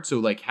a card. So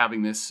like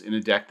having this in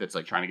a deck that's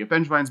like trying to get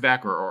Vengevines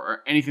back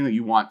or anything that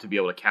you want to be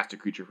able to cast a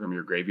creature from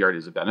your graveyard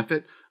is a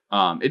benefit.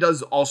 It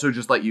does also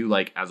just let you,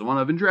 like, as a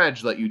 1-of in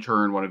dredge, let you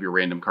turn one of your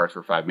random cards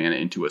for 5 mana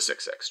into a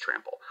 6/6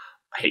 trample.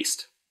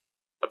 Haste,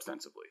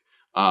 ostensibly.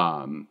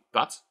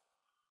 Thoughts?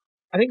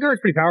 I think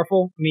card's pretty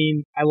powerful. I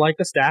mean, I like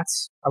the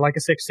stats. I like a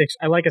 6/6.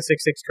 I like a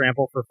 6/6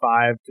 trample for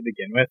 5 to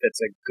begin with.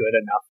 It's a good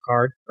enough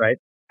card, right?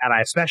 And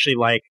I especially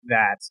like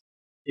that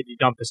if you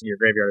dump this in your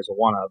graveyard as a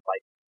 1-of,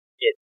 like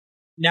it.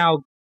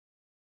 Now,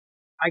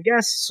 I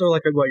guess so.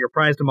 Like what your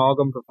prized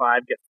amalgam for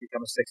 5 gets to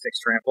become a 6/6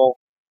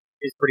 trample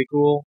is pretty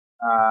cool.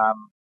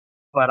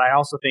 But I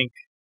also think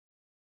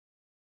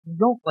you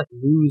don't like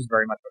lose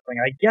very much by playing.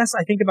 I guess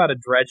I think about a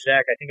dredge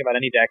deck. I think about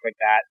any deck like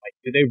that. Like,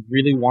 do they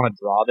really want to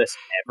draw this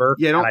ever?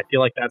 Yeah, and I feel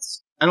like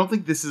that's. I don't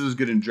think this is as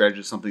good in dredge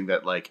as something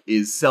that like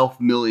is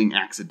self-milling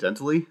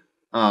accidentally,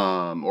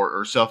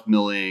 or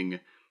self-milling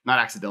not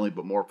accidentally,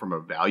 but more from a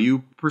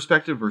value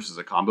perspective versus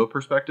a combo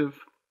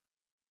perspective.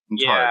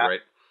 It's hard,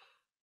 right?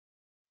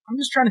 I'm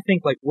just trying to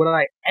think, like, would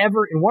I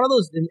ever in one of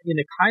those in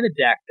a kind of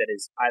deck that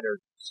is either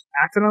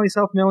accidentally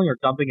self-milling or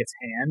dumping its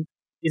hand?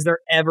 Is there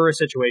ever a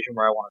situation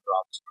where I want to draw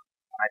this card?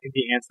 And I think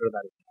the answer to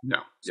that is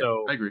no.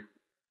 So I agree.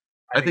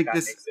 I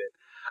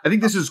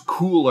think this is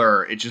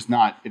cooler. It's just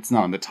not. It's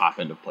not on the top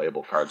end of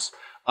playable cards.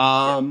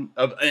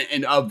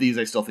 Of these,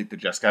 I still think the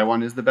Jeskai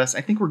one is the best.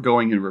 I think we're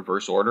going in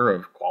reverse order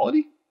of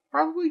quality,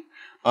 probably.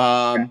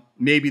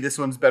 Maybe this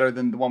one's better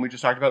than the one we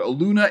just talked about.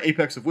 Aluna,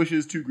 Apex of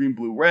Wishes, 2 green,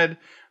 blue, red.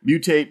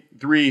 Mutate,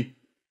 3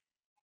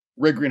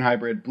 red, green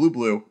hybrid, blue,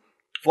 blue.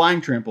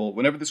 Flying Trample.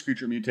 Whenever this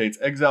creature mutates,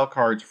 exile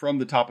cards from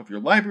the top of your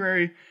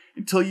library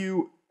until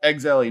you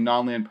exile a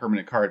non-land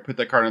permanent card. Put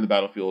that card on the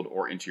battlefield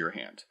or into your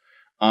hand.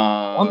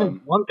 One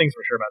thing's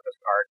for sure about this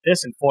card.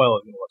 This in foil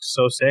is going to look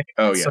so sick.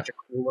 It's such a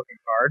cool looking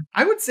card.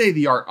 I would say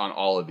the art on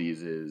all of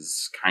these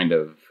is kind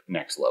of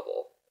next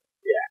level.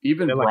 Yeah.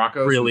 Even Brakos, like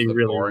really,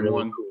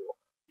 really cool.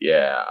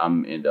 Yeah,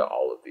 I'm into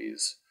all of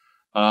these.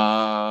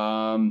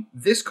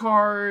 This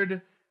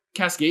card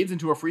cascades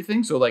into a free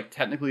thing, so like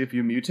technically if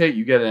you mutate,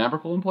 you get an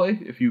Emrakul in play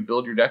if you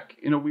build your deck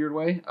in a weird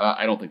way.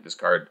 I think this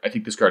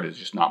card is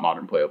just not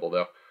modern playable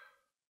though.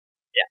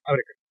 Yeah, I would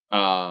agree.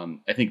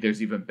 I think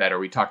there's even better,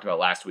 we talked about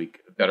last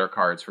week, better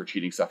cards for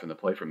cheating stuff in the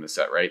play from the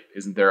set, right?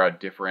 Isn't there a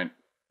different,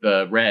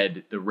 the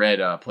red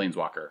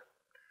Planeswalker?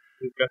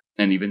 Okay.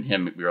 And even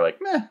him, we were like,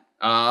 meh.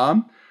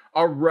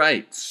 All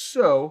right,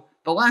 so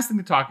the last thing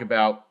to talk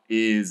about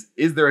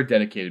is there a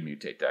dedicated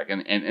mutate deck?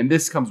 And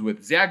this comes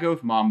with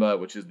Zagoth Mamba,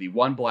 which is the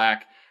 1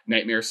 black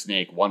Nightmare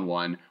Snake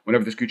 1/1.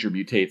 Whenever this creature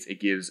mutates, it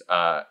gives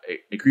a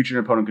creature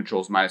an opponent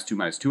controls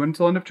 -2/-2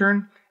 until end of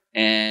turn.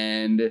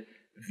 And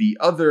the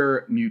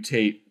other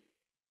mutate,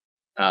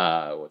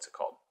 what's it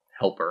called?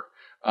 Helper.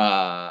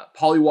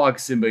 Polywog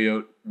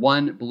Symbiote,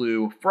 1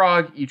 blue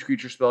frog. Each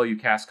creature spell you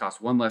cast costs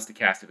 1 less to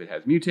cast if it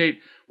has mutate.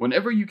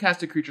 Whenever you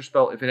cast a creature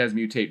spell, if it has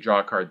mutate, draw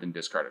a card, then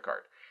discard a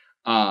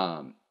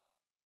card.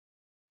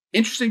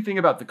 Interesting thing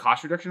about the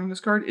cost reduction on this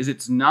card is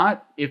it's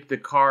not if the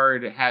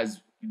card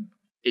has...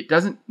 It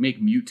doesn't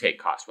make mutate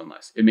cost 1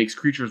 less. It makes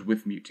creatures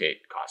with mutate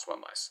cost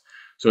 1 less.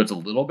 So it's a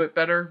little bit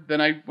better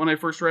than when I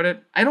first read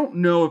it. I don't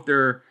know if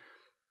they're...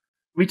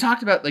 We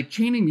talked about, like,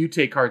 chaining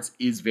mutate cards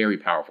is very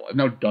powerful. I've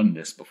now done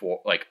this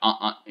before, like,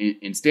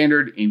 in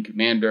Standard, in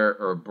Commander,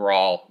 or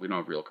Brawl. We don't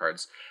have real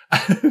cards.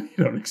 They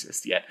don't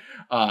exist yet.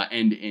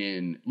 And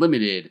in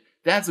Limited,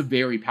 that's a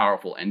very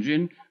powerful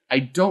engine. I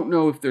don't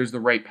know if there's the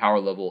right power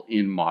level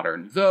in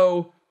Modern,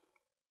 though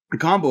the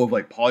combo of,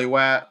 like,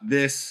 Poliwag,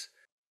 this,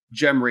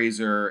 Gem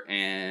Razor,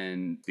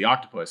 and the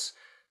Octopus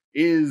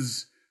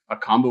is a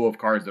combo of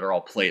cards that are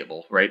all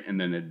playable, right? And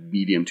then a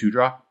medium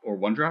 2-drop or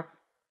 1-drop.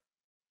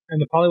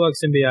 And the Polywog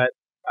Symbiote,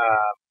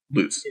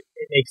 lose.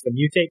 It makes the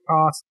mutate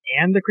cost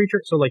and the creature.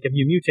 So, like, if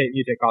you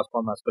mutate costs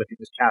 1 less, but if you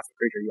just cast the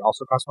creature, you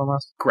also cost 1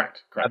 less?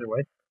 Correct. Either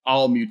way.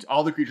 All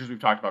the creatures we've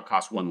talked about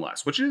cost 1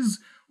 less, which is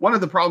one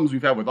of the problems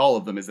we've had with all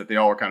of them, is that they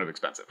all are kind of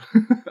expensive.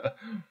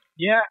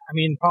 Yeah, I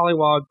mean,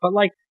 Polywog, but,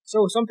 like,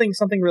 so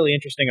something really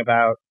interesting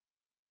about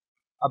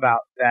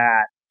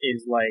that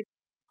is, like,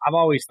 I've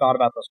always thought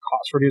about those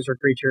cost reducer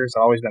creatures.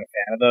 I've always been a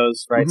fan of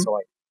those, right? Mm-hmm. So,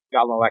 like,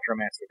 Goblin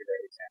Electromancer is a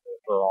great example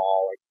for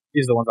all, like,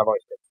 these are the ones I've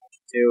always paid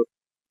attention to.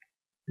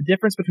 The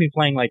difference between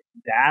playing, like,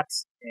 that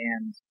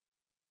and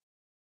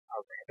a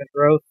Rampant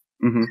Growth,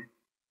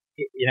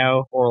 you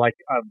know, or, like,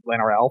 a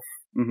Llanowar Elf,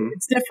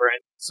 it's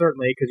different,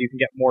 certainly, because you can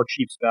get more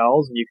cheap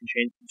spells and you can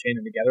chain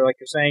them together, like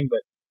you're saying,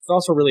 but it's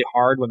also really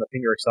hard when the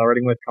thing you're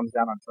accelerating with comes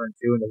down on turn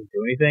 2 and doesn't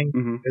do anything,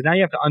 because now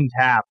you have to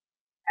untap,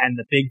 and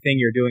the big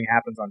thing you're doing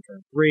happens on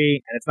turn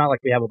 3, and it's not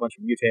like we have a bunch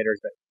of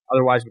mutators that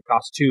otherwise would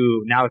cost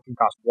 2, now it can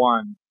cost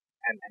 1,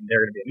 and they're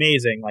going to be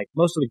amazing. Like,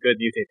 most of the good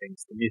mutate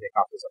things, the mutate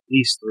cost is at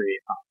least 3,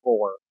 if not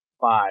 4,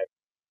 5.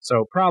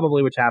 So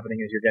probably what's happening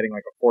is you're getting,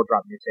 like, a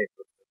 4-drop mutate.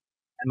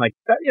 And, like,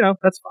 that, you know,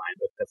 that's fine,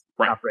 but that's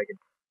not breaking.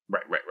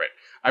 Right.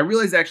 I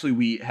realize, actually,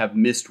 we have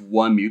missed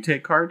one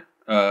mutate card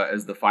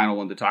as the final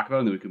one to talk about,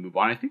 and then we can move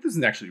on. I think this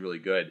is actually really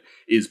good,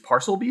 is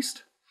Parcel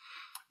Beast.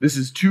 This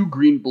is 2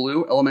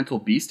 green-blue elemental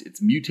beast.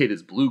 Its mutate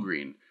is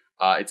blue-green.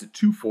 It's a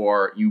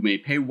 2/4. You may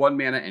pay 1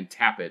 mana and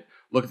tap it.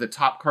 Look at the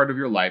top card of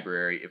your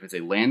library. If it's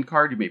a land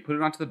card, you may put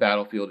it onto the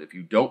battlefield. If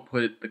you don't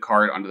put the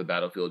card onto the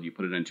battlefield, you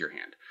put it into your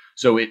hand.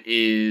 So it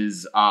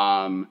is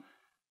Coiling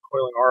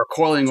Oracle.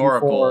 Coiling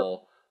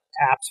Oracle.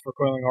 Taps for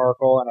Coiling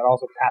Oracle, and it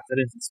also taps at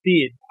instant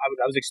speed.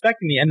 I was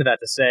expecting the end of that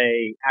to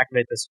say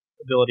activate this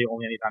ability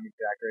only anytime you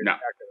can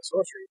activate a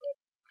sorcery. But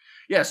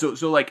yeah,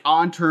 so like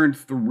on turn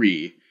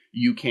 3,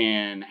 you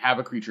can have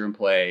a creature in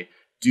play,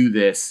 do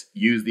this,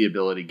 use the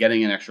ability,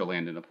 getting an extra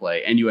land into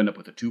play, and you end up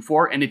with a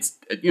 2/4. And it's,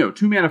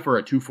 2 mana for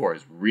a 2/4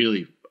 is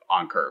really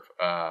on curve,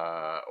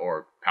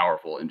 or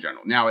powerful in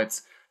general. Now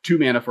it's 2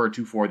 mana for a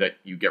 2/4 that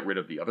you get rid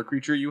of the other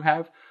creature you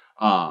have.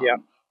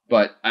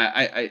 But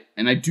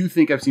I do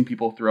think I've seen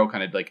people throw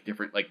kind of like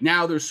different, like,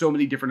 now there's so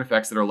many different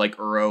effects that are like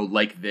Uro,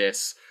 like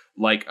this,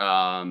 like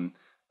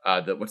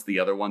what's the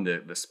other one,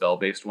 the spell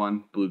based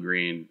one, blue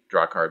green,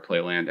 draw a card, play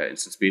land at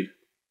instant speed.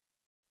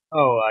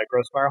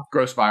 Growth Spiral?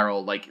 Growth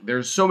Spiral. Like,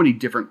 there's so many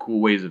different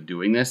cool ways of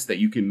doing this that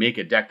you can make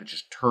a deck that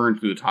just turns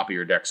through the top of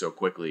your deck so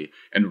quickly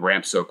and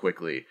ramps so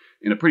quickly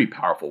in a pretty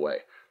powerful way.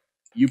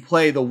 You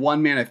play the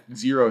 1 mana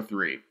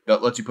 0/3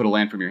 that lets you put a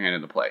land from your hand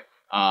into play.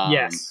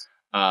 Yes.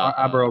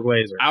 Arbol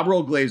Glazer.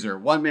 Arbol Glazer.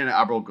 1 mana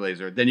Arbol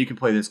Glazer. Then you can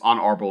play this on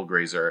Arbol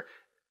Glazer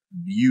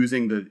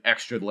using the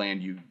extra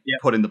land you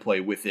put into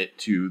play with it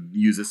to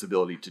use this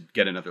ability to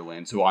get another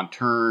land. So on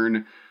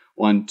turn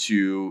 1,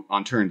 2,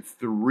 on turn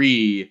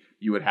 3,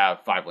 you would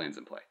have 5 lands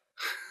in play.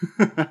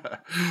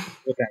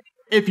 Okay.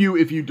 If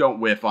you don't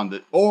whiff on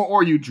the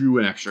or you drew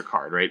an extra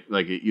card, right?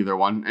 Like either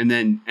one,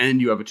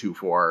 and you have a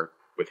 2/4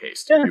 with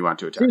haste if you want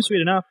to attack. Seems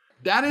sweet enough.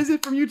 That is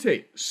it for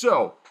Mutate.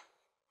 So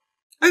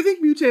I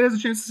think Mutate has a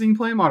chance to see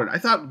play in Modern. I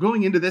thought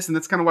going into this, and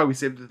that's kind of why we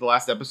saved it to the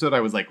last episode, I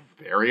was like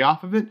very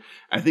off of it.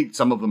 I think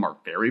some of them are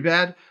very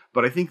bad,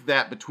 but I think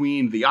that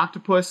between the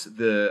Octopus,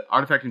 the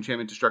Artifact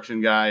Enchantment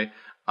Destruction guy,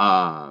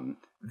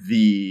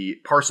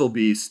 the Parcel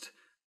Beast,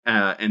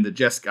 and the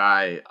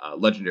Jeskai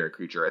legendary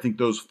creature, I think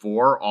those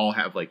 4 all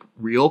have like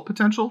real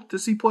potential to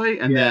see play.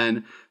 And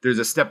then there's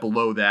a step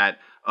below that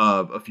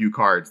of a few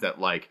cards that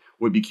like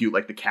would be cute,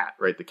 like the cat,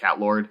 right? The Cat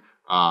Lord.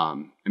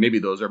 And maybe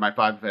those are my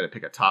 5. If I had to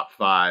pick a top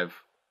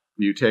 5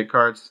 Mutate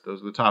cards,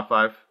 those are the top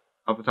 5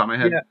 off the top of my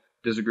head. Yeah.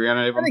 Disagree on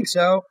any of them? I think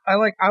so. I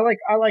like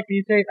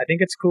Mutate. I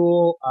think it's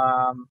cool.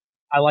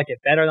 I like it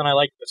better than I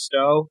like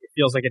Bestow. It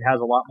feels like it has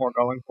a lot more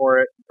going for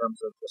it in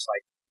terms of just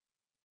like,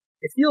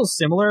 it feels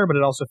similar, but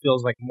it also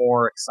feels like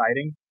more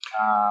exciting.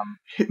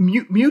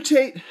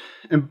 Mutate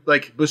and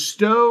like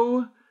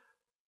Bestow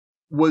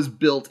was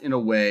built in a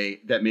way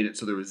that made it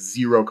so there was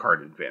 0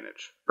 card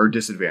advantage or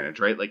disadvantage,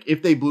 right? Like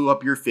if they blew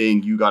up your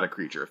thing, you got a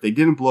creature. If they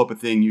didn't blow up a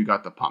thing, you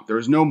got the pump. There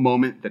was no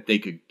moment that they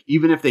could,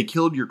 even if they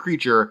killed your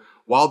creature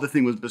while the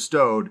thing was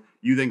bestowed,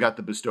 you then got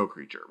the bestow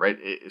creature, right?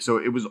 So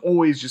it was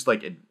always just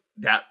like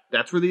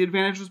that's where the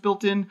advantage was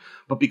built in.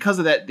 But because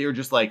of that, they're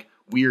just like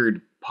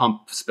weird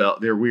pump spell.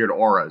 They're weird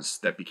auras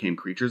that became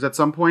creatures at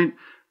some point.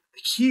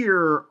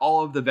 Here,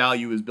 all of the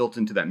value is built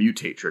into that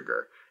mutate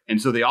trigger.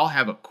 And so they all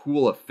have a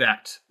cool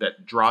effect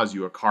that draws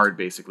you a card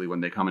basically when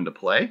they come into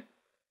play.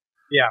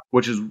 Yeah.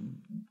 Which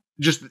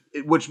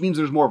means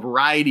there's more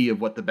variety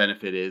of what the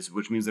benefit is,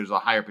 which means there's a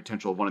higher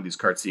potential of one of these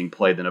cards seeing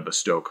play than a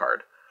bestow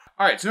card.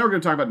 All right, so now we're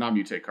going to talk about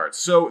non-mutate cards.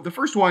 So the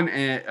first one,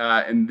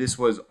 and this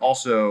was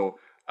also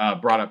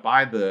brought up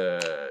by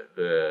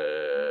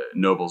the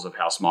nobles of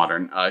House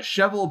Modern,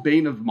 Cheval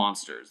Bane of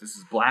Monsters. This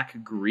is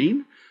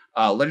black-green.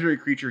 Legendary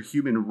creature,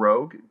 human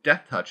rogue,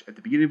 death touch. At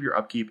the beginning of your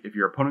upkeep, if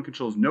your opponent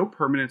controls no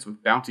permanents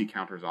with bounty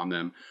counters on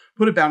them,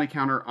 put a bounty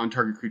counter on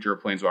target creature or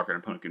planeswalker an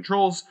opponent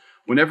controls.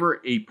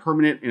 Whenever a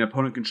permanent an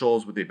opponent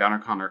controls with a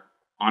bounty counter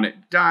on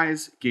it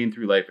dies, gain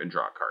 3 life and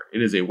draw a card.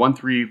 It is a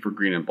 1/3 for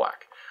green and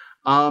black.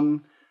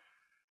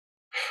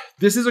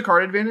 This is a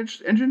card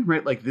advantage engine,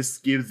 right? Like this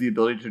gives the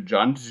ability to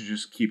Jund to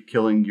just keep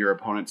killing your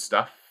opponent's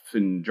stuff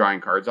and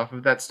drawing cards off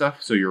of that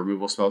stuff. So your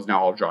removal spells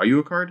now all draw you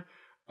a card.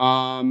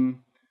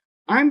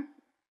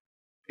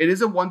 It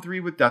is a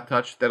 1/3 with Death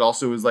Touch that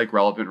also is like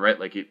relevant, right?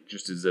 Like it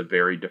just is a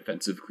very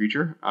defensive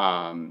creature.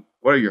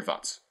 What are your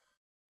thoughts?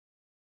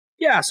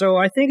 Yeah, so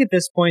I think at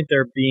this point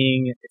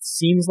it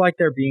seems like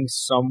they're being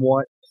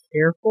somewhat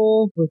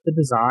careful with the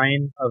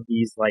design of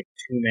these like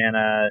 2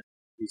 mana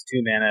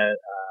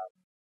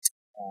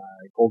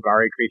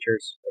Golgari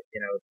creatures. Like,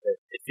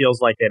 it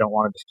feels like they don't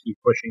want to just keep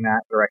pushing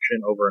that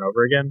direction over and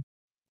over again.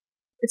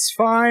 It's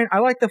fine. I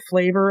like the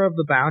flavor of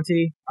the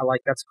bounty. I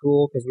like that's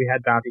cool because we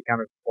had bounty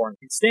counters before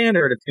in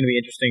Standard. It's going to be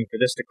interesting for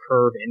this to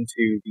curve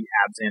into the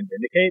Abzan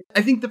Vindicate.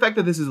 I think the fact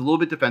that this is a little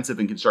bit defensive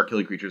and can start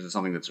killing creatures is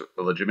something that's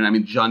legitimate. I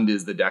mean, Jund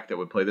is the deck that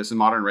would play this in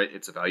Modern, right?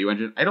 It's a value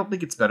engine. I don't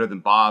think it's better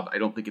than Bob. I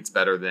don't think it's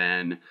better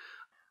than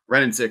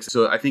Ren and 6.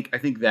 So I think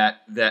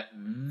that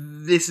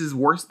this is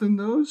worse than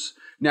those.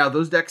 Now,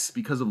 those decks,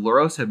 because of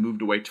Luros, have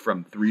moved away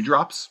from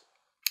 3-drops.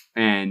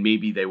 And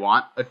maybe they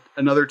want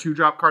another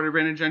 2-drop card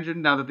advantage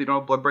engine now that they don't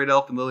have Bloodbraid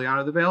Elf and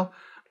Liliana the Veil.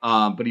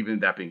 But even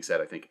that being said,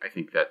 I think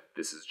that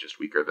this is just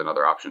weaker than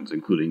other options,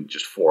 including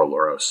just 4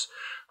 Luros.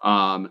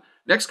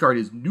 Next card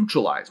is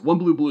Neutralize. 1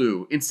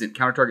 blue, instant,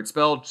 counter target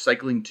spell,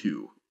 cycling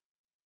 2.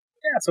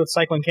 Yeah, so it's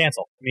cycling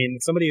cancel. I mean,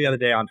 somebody the other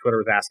day on Twitter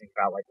was asking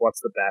about like what's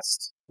the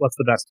best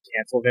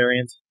cancel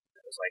variant.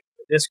 It was like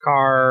the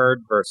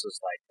discard versus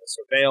like the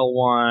surveil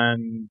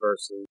one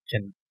versus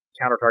can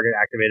counter target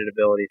activated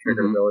ability,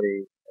 triggered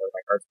ability. My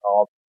card's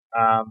called.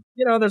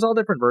 There's all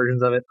different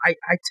versions of it. I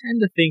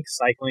tend to think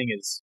cycling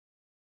is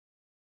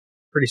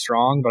pretty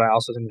strong, but I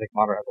also tend to think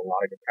Modern has a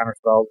lot of good counter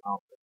spells. I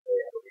don't think they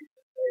have a reason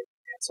to play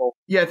cancel.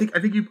 Yeah, I think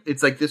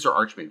it's like this or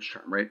Archmage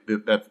Charm, right?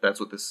 That's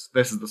what this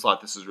is the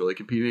slot this is really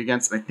competing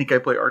against, and I think I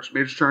play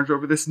Archmage Charm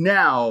over this.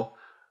 Now,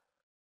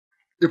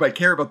 if I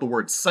care about the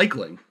word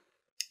cycling,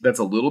 that's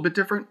a little bit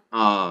different.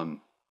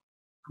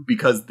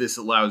 Because this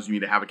allows me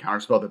to have a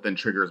counterspell that then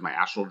triggers my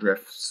Astral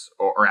Drifts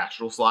or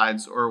Astral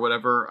Slides or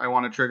whatever I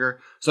want to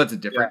trigger. So that's a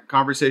different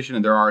conversation,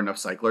 and there are enough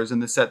cyclers in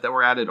this set that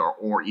were added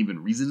or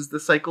even reasons to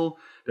cycle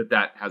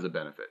that has a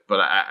benefit. But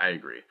I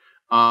agree.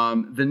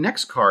 The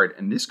next card,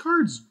 and this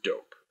card's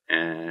dope,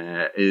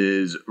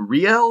 is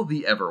Riel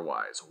the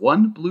Everwise.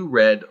 1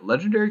 blue-red,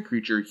 legendary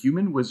creature,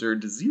 human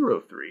wizard,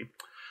 0/3.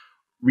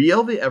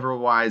 Riel the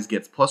Everwise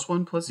gets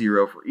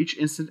 +1/+0 for each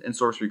instant and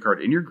sorcery card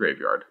in your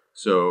graveyard.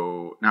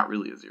 So not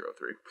really a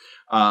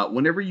 0/3.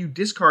 Whenever you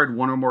discard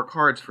 1 or more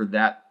cards for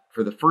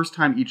the first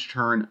time each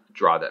turn,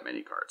 draw that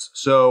many cards.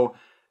 So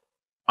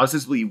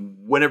ostensibly,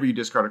 whenever you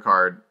discard a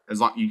card, as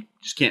long you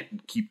just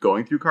can't keep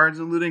going through cards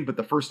and looting, but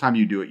the first time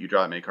you do it, you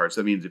draw that many cards.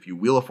 So that means if you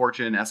Wheel of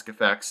Fortune-esque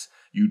effects,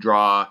 you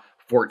draw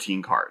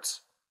 14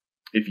 cards.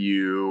 If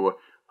you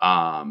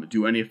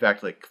do any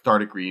effect like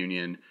Cathartic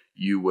Reunion,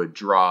 you would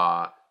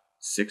draw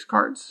 6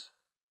 cards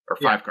or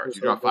 5 cards.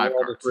 You draw 5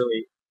 cards.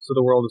 So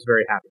the world is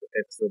very happy that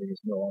Faithless Looting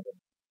is no longer a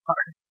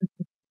card.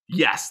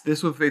 Yes,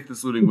 this with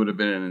Faithless Looting would have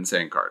been an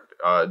insane card.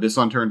 This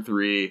on turn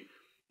 3,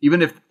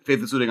 even if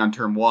Faithless Looting on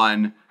turn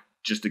 1,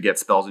 just to get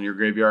spells in your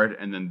graveyard,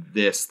 and then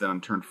then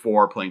on turn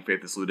 4, playing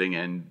Faithless Looting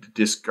and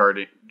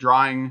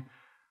drawing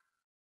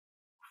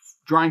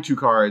 2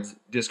 cards,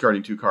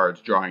 discarding 2 cards,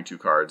 drawing 2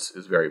 cards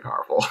is very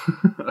powerful.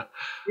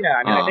 Yeah,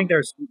 I mean, I think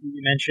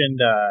you mentioned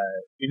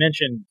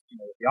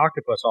the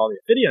Octopus, all the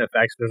Ophidian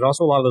effects. There's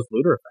also a lot of those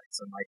looter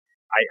effects, and like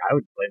I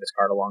would play this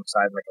card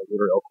alongside like a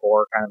looter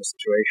Okor kind of a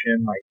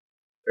situation. Like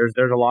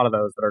there's a lot of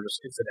those that are just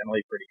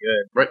incidentally pretty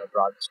good. Right.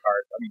 Draw this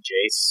card. I mean,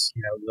 Jace,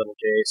 Little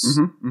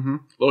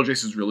Jace. Little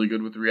Jace is really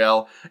good with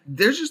Riel.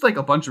 There's just like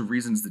a bunch of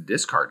reasons to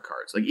discard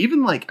cards. Like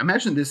even like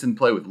imagine this in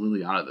play with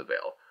Liliana the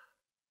Veil.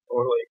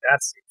 Totally,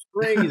 that seems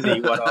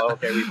crazy.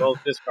 Okay, we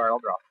both discard.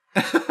 I'll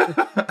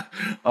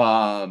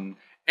draw.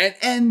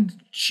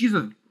 And she's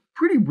a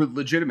pretty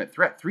legitimate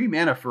threat. 3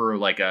 mana for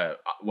like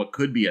what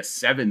could be a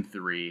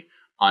 7/3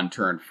 on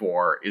turn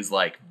 4 is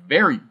like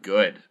very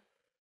good.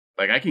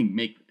 Like I can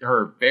make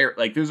her very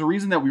like. There's a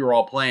reason that we were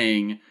all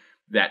playing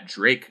that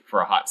Drake for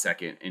a hot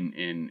second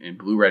in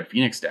Blue-Red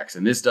Phoenix decks,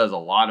 and this does a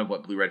lot of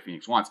what Blue-Red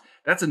Phoenix wants.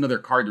 That's another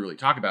card to really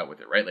talk about with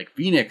it, right? Like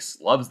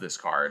Phoenix loves this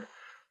card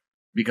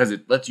because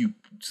it lets you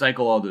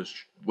cycle all those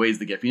ways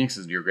to get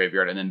Phoenixes into your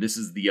graveyard, and then this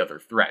is the other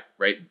threat,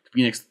 right?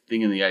 Phoenix,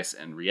 Thing in the Ice,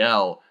 and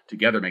Riel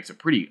together makes a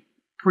pretty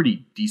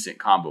decent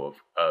combo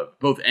of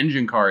both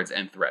engine cards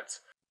and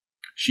threats.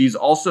 She's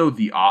also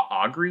the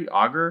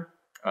Augur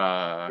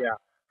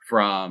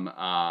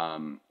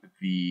from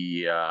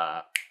the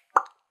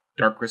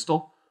Dark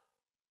Crystal.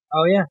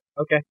 Oh yeah,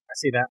 okay, I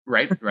see that.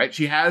 Right.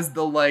 She has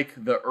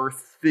the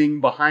Earth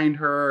thing behind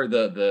her,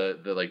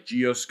 the like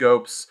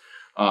geoscopes.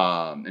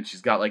 And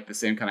she's got like the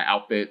same kind of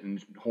outfit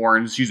and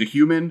horns. She's a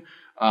human,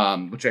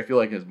 which I feel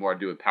like has more to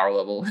do with power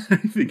level than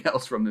anything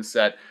else from this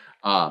set.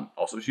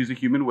 Also, she's a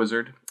human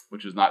wizard,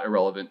 which is not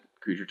irrelevant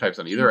creature types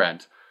on either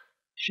end.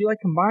 She like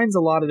combines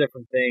a lot of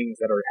different things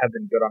that have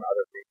been good on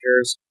other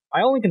creatures.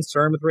 My only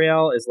concern with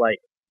Riel is like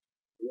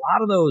a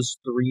lot of those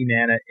 3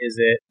 mana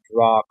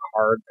draw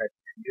card type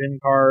engine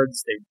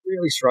cards. They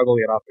really struggle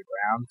to get off the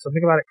ground.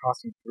 Something about it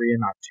costing 3 and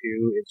not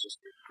 2 is just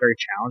very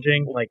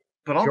challenging. Like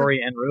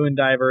Jory and Ruin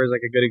Diver is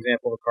like a good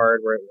example of a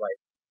card where it's like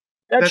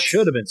that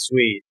should have been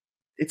sweet.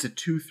 It's a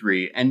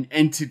 2/3,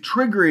 and to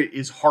trigger it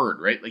is hard,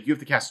 right? Like you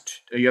have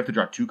to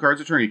draw 2 cards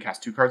a turn. You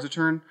cast 2 cards a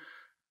turn,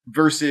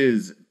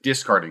 versus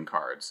discarding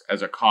cards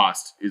as a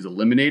cost is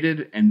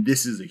eliminated, and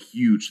this is a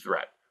huge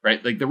threat,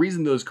 right? Like the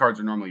reason those cards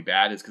are normally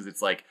bad is because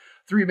it's like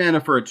 3 mana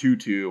for a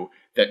 2/2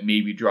 that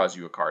maybe draws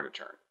you a card a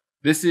turn.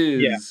 This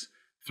is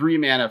 3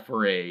 mana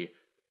for a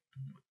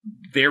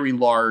very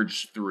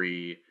large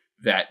 3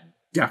 that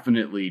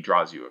definitely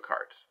draws you a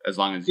card as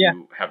long as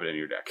you have it in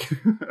your deck.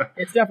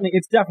 It's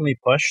definitely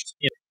pushed.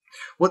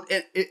 Well,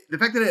 the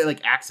fact that it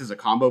like acts as a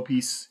combo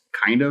piece,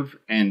 kind of,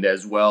 and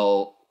as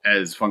well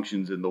as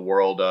functions in the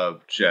world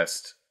of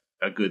just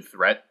a good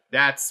threat,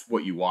 that's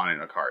what you want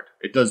in a card.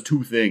 It does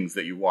 2 things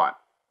that you want.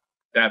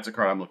 That's a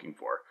card I'm looking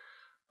for.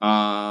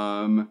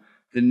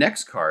 The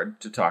next card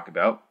to talk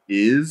about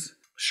is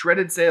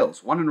Shredded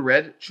Sails. 1 in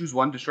red, choose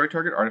 1, destroy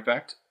target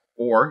artifact,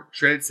 or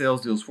Shredded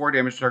Sails deals 4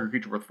 damage to target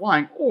creature worth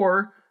flying,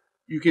 or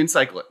you can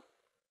cycle it.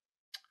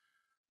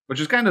 Which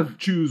is kind of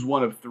choose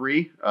 1 of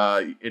 3.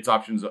 Its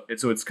options.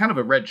 So it's kind of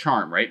a red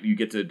charm, right? You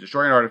get to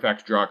destroy an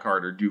artifact, draw a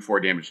card, or do 4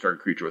 damage to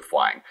target creature with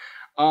flying.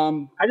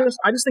 I just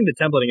think the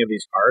templating of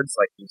these cards,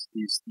 like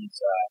these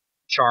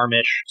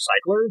charmish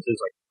cyclers,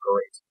 is like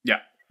great.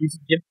 Yeah.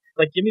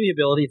 Give me the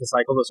ability to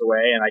cycle this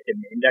away, and I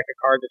can main deck a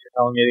card that you're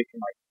telling me that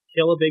can like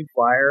kill a big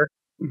flyer,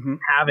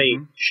 have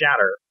a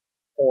shatter,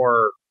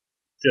 or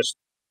just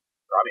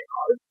draw me a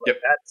card.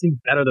 Like, that seems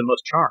better than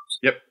most charms.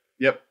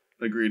 Yep.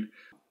 Agreed.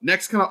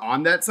 Next, kind of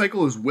on that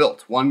cycle is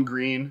Wilt. 1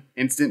 green,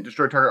 instant,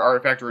 destroy target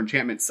artifact or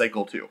enchantment,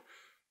 cycle 2.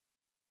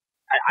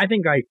 I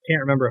think I can't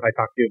remember if I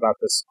talked to you about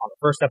this on the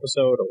first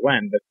episode or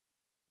when, but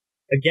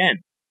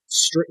again,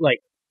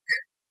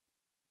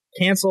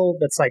 cancel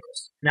that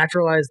cycles,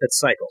 naturalize that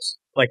cycles.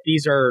 Like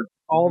these are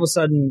all of a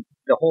sudden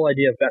the whole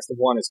idea of best of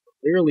one is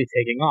clearly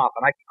taking off,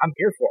 and I'm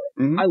here for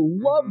it. I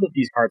love that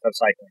these cards have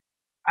cycling.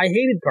 I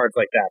hated cards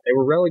like that. They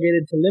were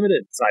relegated to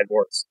limited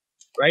sideboards,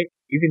 right?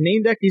 You can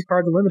main deck these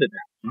cards in limited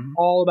now. I'm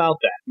all about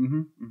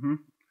that.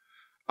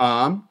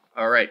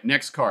 All right,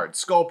 next card,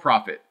 Skull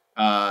Prophet,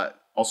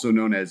 also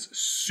known as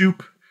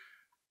Soup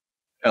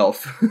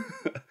Elf.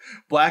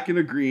 Black and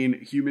a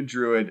green, human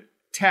druid,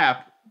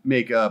 tap,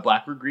 make a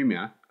black or green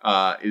mana.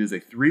 It is a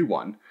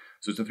 3/1.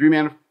 So it's a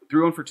 3-1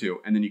 for 2,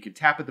 and then you can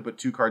tap it to put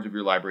 2 cards of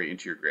your library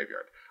into your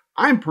graveyard.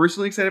 I'm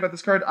personally excited about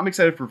this card. I'm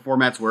excited for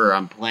formats where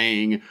I'm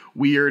playing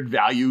weird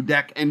value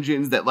deck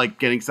engines that like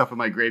getting stuff in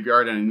my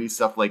graveyard, and I need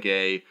stuff like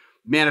a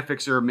mana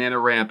fixer, mana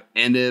ramp,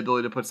 and the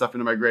ability to put stuff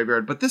into my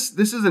graveyard. But this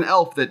is an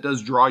elf that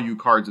does draw you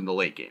cards in the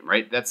late game,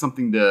 right? That's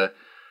something to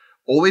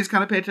always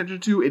kind of pay attention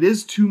to. It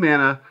is 2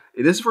 mana.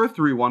 It is for a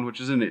 3/1,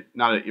 which isn't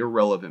not an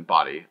irrelevant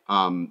body.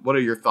 What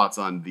are your thoughts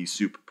on the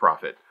Soup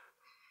Prophet?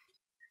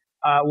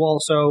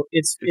 So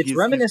it's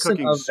reminiscent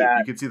of soup. that.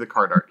 You can see the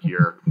card art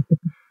here.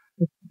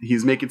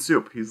 He's making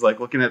soup. He's like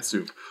looking at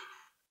soup.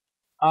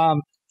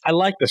 I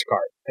like this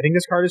card. I think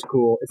this card is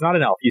cool. It's not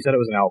an elf. You said it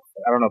was an elf.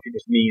 I don't know if you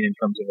just mean in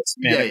terms of its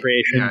mana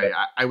creation.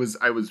 Yeah. I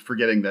was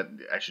forgetting that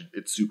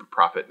it's Soup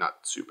Prophet,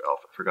 not Soup Elf.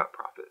 I forgot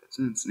Prophet. It's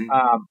in its name.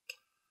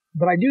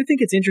 But I do think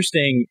it's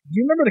interesting. Do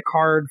you remember the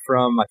card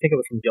from, I think it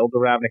was from Guild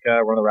of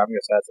Ravnica, one of the Ravnica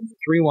sets? It's a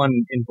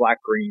 3/1 in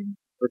black-green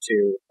for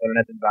 2. When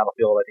it enters the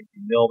battlefield, I think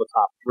you mill the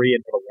top 3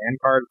 and put a land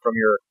card from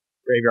your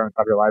graveyard on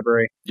top of your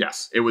library.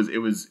 Yes,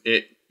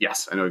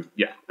 yes, I know.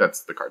 Yeah,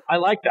 that's the card.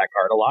 I like that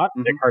card a lot.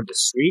 That card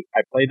is sweet.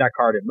 I played that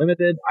card in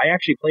Limited. I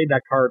actually played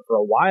that card for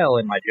a while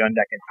in my Jund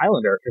deck in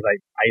Highlander because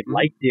I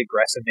liked the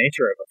aggressive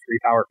nature of a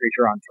 3-power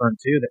creature on turn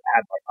 2 that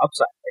had like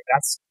upside. Like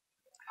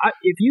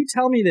If you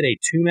tell me that a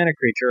 2-mana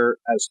creature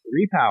has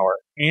 3 power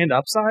and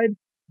upside,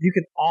 you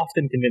can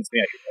often convince me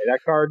I should play that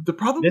card. The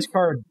problem. This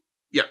card.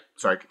 Yeah.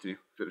 Sorry. Continue.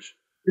 Finish.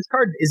 This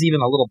card is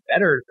even a little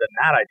better than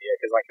that idea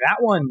because, like,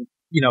 that one,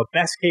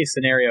 best case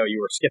scenario,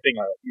 you were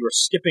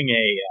skipping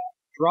a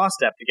draw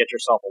step to get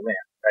yourself a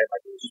land, right?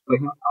 Like, it was just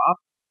putting on top.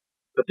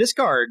 But this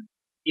card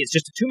is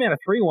just a 2-mana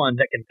 3/1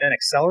 that can then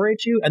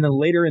accelerate you, and then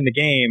later in the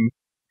game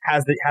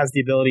has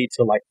the ability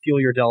to like fuel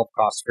your delve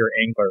cost for your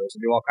anglers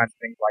and do all kinds of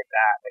things like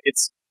that. Like,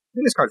 I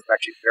think this card is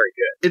actually very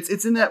good.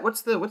 It's in that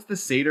what's the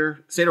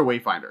Satyr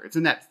Wayfinder. It's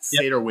in that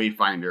Satyr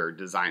Wayfinder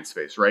design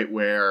space, right?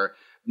 Where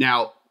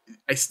now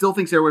I still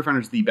think Satyr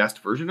Wayfinder is the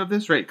best version of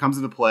this, right? It comes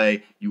into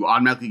play, you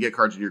automatically get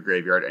cards in your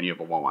graveyard, and you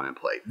have a 1/1 in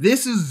play.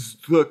 This is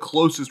the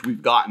closest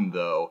we've gotten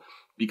though,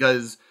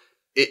 because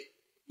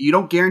you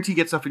don't guarantee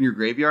get stuff in your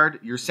graveyard.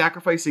 You're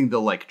sacrificing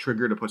the like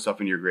trigger to put stuff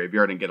in your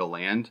graveyard and get a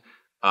land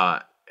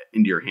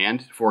into your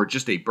hand for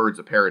just a Birds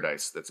of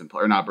Paradise that's in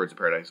play, or not Birds of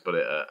Paradise, but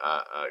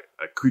a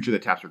creature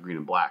that taps for green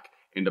and black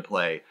into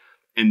play.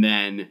 And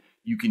then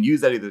you can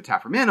use that either to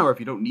tap for mana, or if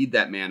you don't need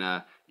that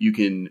mana, you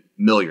can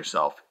mill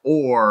yourself,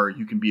 or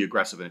you can be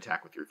aggressive and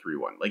attack with your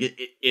 3/1. Like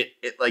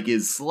it like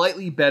is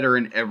slightly better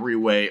in every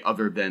way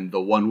other than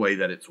the one way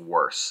that it's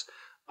worse.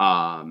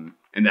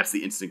 And that's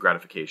the instant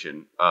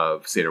gratification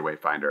of Satyr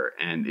Wayfinder.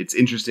 And it's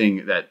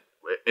interesting that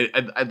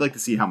I'd like to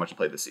see how much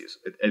play this sees.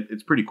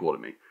 It's pretty cool to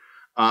me.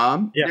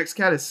 Next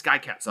cat is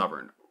Skycat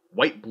Sovereign.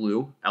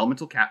 White-blue,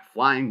 elemental cat,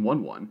 flying,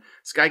 1/1.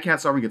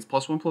 Skycat Sovereign gets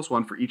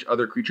 +1/+1 for each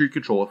other creature you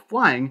control with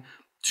flying.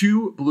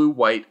 2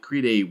 blue-white,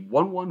 create a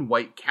 1/1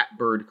 white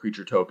cat-bird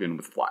creature token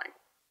with flying.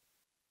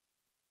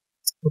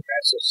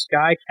 Okay, so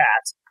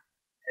Skycat.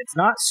 It's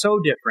not so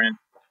different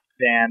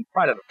than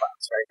Pride of the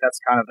Clouds, right?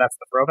 That's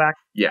the throwback?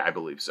 Yeah, I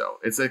believe so.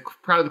 It's like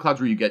Pride of the Clouds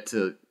where you get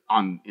to,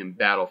 in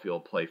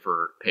Battlefield,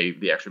 pay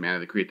the extra mana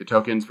to create the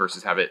tokens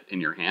versus have it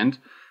in your hand.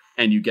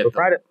 And you get so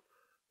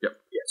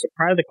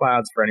Pride of the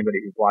Clouds, for anybody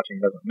who's watching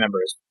and doesn't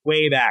remember, is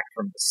way back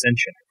from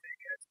Ascension, I think.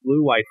 And it's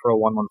blue-white for a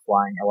 1/1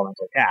 flying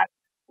elemental cat.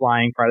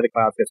 Flying, Pride of the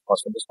Clouds gets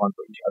 +1/+1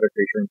 for each other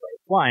creature in play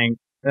flying.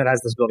 And it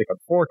has this ability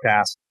called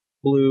Forecast.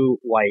 Blue,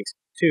 white,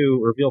 2,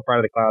 reveal Pride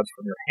of the Clouds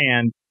from your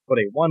hand. Put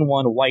a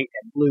 1/1 white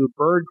and blue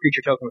bird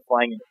creature token with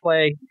flying into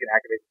play. You can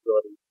activate the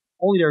ability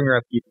only during your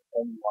upkeep and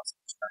only once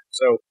each turn.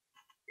 So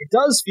it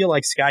does feel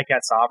like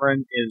Skycat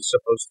Sovereign is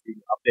supposed to be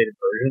an updated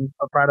version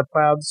of Pride of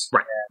Clouds.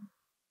 Right.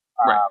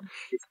 And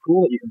it's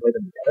cool that you can play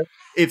them together.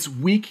 It's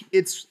weak.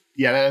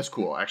 That is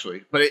cool,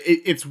 actually. But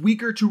it's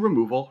weaker to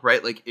removal,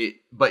 right?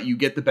 But you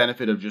get the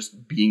benefit of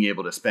just being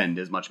able to spend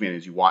as much mana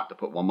as you want to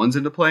put 1/1s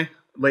into play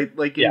late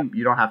game. Yeah.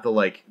 You don't have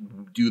to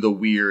do the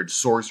weird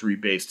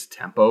sorcery-based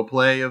tempo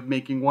play of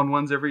making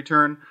 1/1s every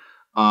turn.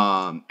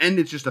 And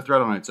it's just a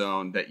threat on its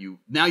own that you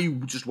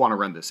just want to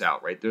run this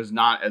out, right? There's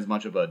not as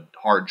much of a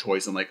hard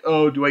choice on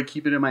do I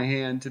keep it in my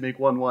hand to make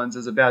 1/1s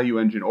as a value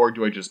engine, or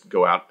do I just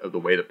go out of the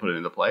way to put it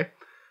into play?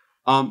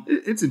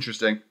 It's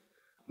interesting.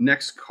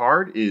 Next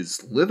card is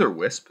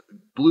Slitherwisp.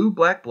 Blue,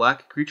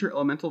 black, creature,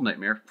 elemental,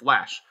 nightmare,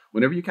 flash.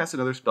 Whenever you cast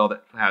another spell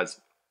that has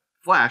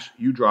flash,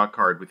 you draw a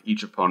card with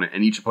each opponent,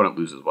 and each opponent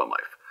loses 1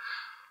 life.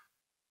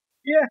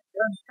 Yeah,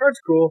 this card's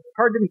cool. The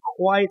card didn't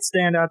quite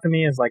stand out to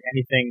me as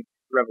anything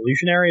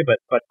revolutionary,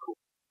 but cool.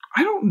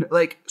 I don't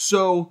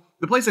so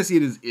the place I see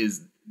it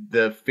is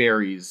the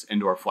fairies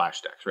into our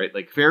flash decks,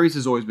 right? Fairies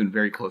has always been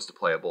very close to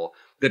playable.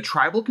 The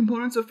tribal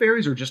components of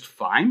fairies are just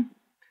fine.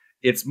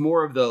 It's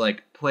more of the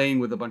playing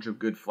with a bunch of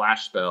good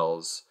flash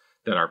spells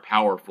that are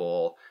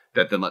powerful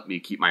that then let me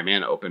keep my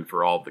mana open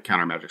for all the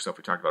counter magic stuff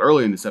we talked about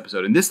earlier in this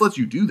episode. And this lets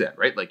you do that,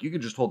 right? You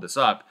can just hold this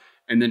up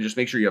and then just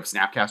make sure you have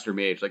Snapcaster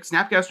Mage.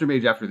 Snapcaster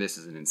Mage after this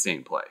is an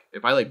insane play.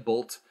 If I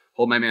bolt,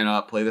 hold my mana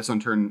up, play this on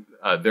turn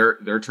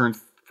their turn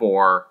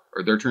 4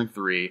 or their turn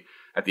 3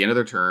 at the end of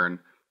their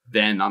turn,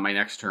 then on my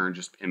next turn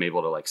just am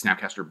able to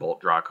Snapcaster Bolt,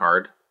 draw a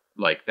card.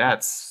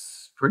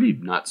 That's pretty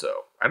nutso.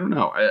 I don't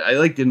know.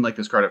 I didn't like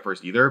this card at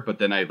first either, but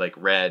then I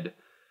read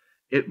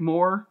it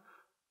more.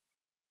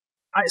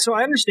 So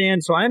I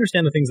understand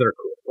the things that are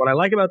cool. What I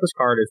like about this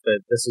card is that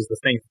this is the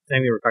same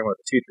thing we were talking about,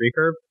 the 2/3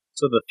 curve.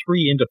 So the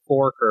 3 into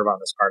 4 curve on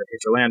this card,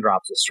 if your land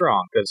drops, is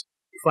strong because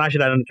you flash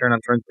it out on turn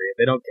 3. If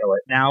they don't kill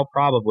it, now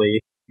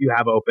probably you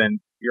have open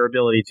your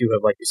ability to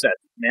have, like you said,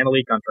 Mana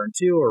Leak on turn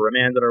 2 or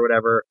Remand It or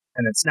whatever,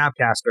 and then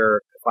Snapcaster,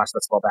 flash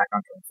that spell back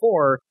on turn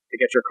 4 to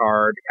get your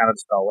card, to counter the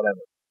spell,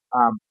 whatever.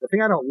 The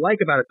thing I don't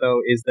like about it,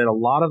 though, is that a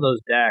lot of those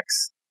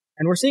decks,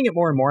 and we're seeing it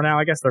more and more now,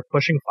 I guess they're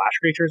pushing flash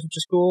creatures, which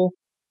is cool,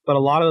 but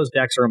a lot of those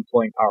decks are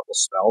employing powerful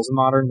spells in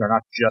Modern. They're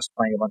not just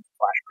playing a bunch of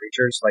flash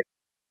creatures.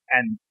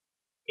 And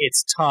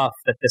it's tough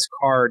that this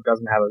card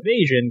doesn't have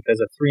evasion,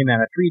 because a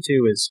 3-mana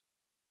 3/2 is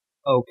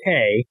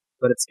okay,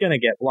 but it's going to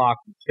get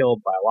blocked and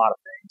killed by a lot of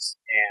things.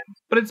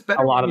 But it's better.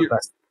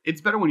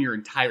 It's better when your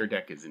entire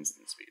deck is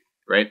instant speed,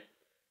 right?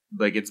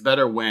 It's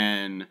better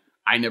when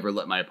I never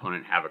let my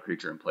opponent have a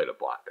creature in play to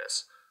block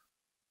this.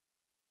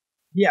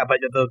 Yeah, but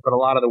a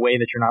lot of the way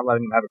that you're not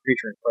letting them have a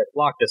creature in play to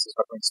block this is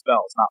by playing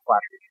spells, not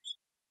flash creatures.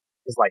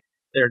 It's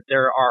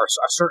there are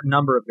a certain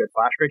number of good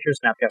flash creatures,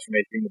 Snapcaster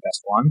Mage being the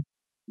best one.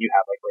 You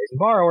have like Brazen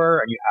Borrower,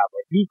 and you have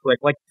like Meatclick.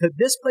 Like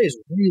this plays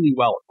really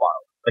well with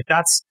Borrower. Like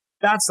that's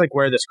like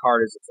where this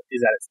card is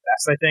at its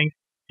best, I think,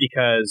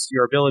 because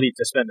your ability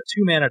to spend the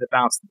 2 mana to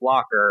bounce the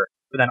blocker,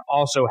 but then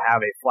also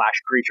have a flash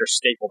creature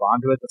stapled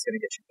onto it that's going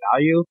to get you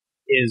value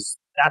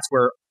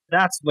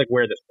that's like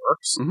where this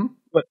works. Mm-hmm.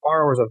 But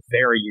Borrower is a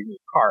very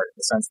unique card in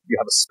the sense that you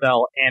have a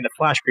spell and a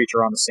flash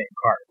creature on the same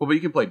card. Well, but you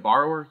can play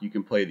Borrower, you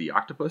can play the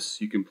Octopus,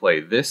 you can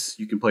play this,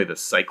 you can play the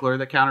Cycler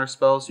that counters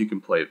spells, you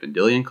can play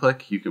Vendilion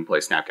Click, you can play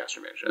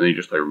Snapcaster Mage, and then you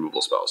just play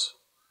removal spells.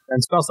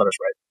 And Spellstutter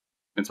Sprite.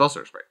 And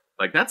Spellstutter Sprite.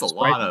 Like, that's a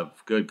lot of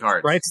good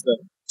cards.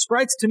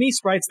 Sprite's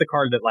the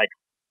card that, like,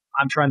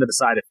 I'm trying to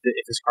decide if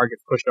this card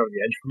gets pushed over the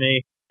edge for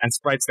me, and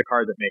Sprite's the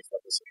card that makes that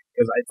decision.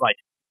 Because it's like,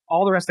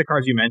 all the rest of the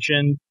cards you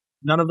mentioned,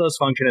 none of those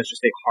function as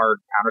just a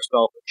hard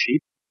counterspell for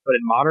cheap. But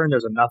in Modern,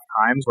 there's enough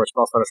times where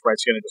Spellstutter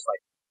Sprite's going to just,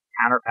 like,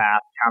 counter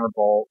Path, counter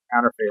Bolt,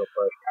 counter Fatal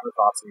Push, counter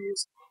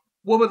Thoughtseize.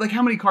 Well, but like,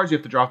 how many cards do you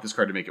have to draw off this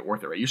card to make it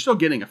worth it, right? You're still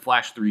getting a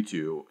flash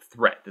 3/2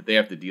 threat that they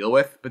have to deal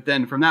with, but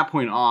then from that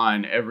point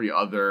on, every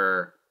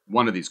other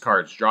one of these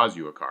cards draws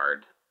you a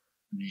card.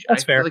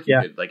 That's fair. Like you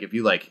could, like, if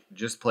you like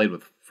just played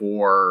with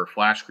 4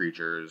 flash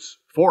creatures,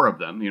 4 of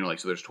them, like,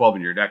 so there's 12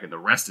 in your deck, and the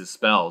rest is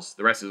spells.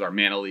 The rest is our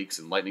mana leaks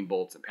and lightning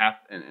bolts and path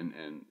and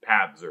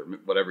paths or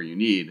whatever you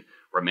need,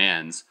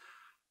 Remands.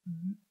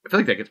 I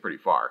feel like that gets pretty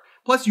far.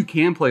 Plus, you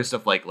can play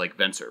stuff like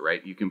Venser,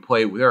 right? You can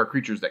play. There are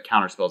creatures that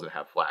counter spells that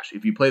have flash.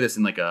 If you play this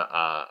in like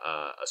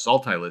a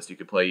Sultai list, you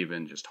could play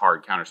even just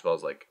hard counter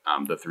spells like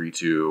the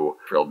 3/2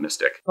 Frilled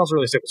Mystic. It's also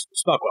really sick with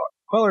Spell Queller.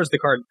 Queller is the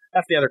card.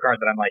 That's the other card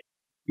that I'm like.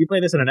 You play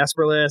this in an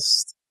Esper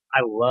list. I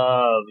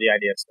love the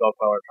idea of Spell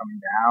Queller coming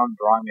down,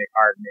 drawing me a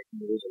card, and making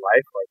me lose a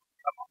life. Like,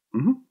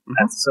 come on,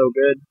 That's so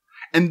good.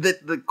 And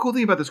the cool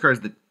thing about this card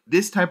is that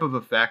this type of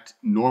effect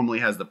normally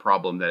has the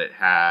problem that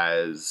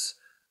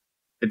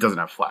it doesn't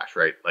have flash,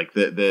 right? Like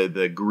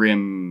the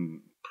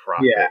Grim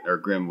Prophet or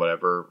Grim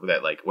whatever,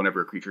 that like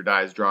whenever a creature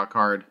dies, draw a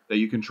card that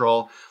you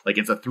control. Like,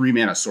 it's a 3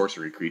 mana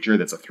sorcery creature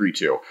that's a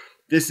 3/2.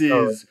 This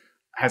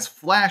has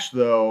flash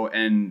though,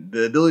 and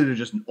the ability to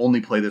just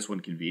only play this when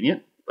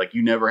convenient. Like,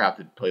 you never have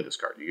to play this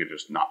card. You could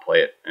just not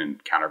play it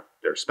and counter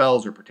their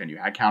spells or pretend you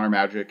had counter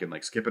magic and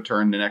like skip a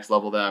turn to next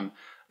level them.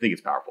 I think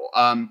it's powerful.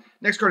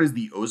 Next card is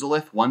the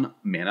Ozolith, 1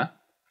 mana.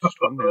 Just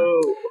 1 mana.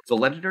 It's a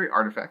legendary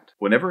artifact.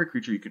 Whenever a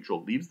creature you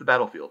control leaves the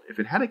battlefield, if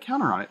it had a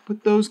counter on it,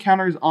 put those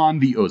counters on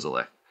the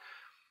Ozolith.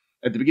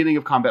 At the beginning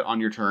of combat on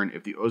your turn,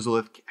 if the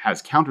Ozolith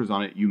has counters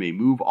on it, you may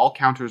move all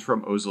counters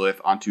from Ozolith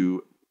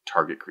onto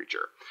target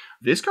creature.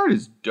 This card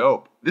is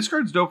dope. This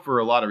card's dope for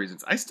a lot of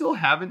reasons. I still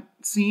haven't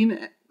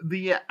seen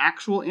the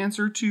actual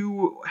answer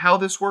to how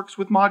this works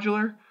with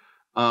modular.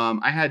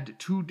 I had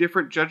 2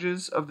 different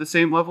judges of the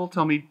same level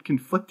tell me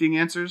conflicting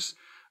answers.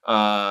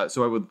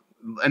 So I would,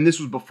 and this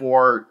was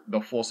before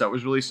the full set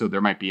was released, so there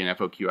might be an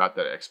FOQ out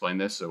that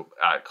explained this. So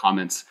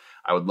comments,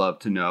 I would love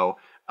to know.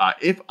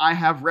 If I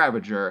have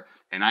Ravager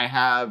and I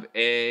have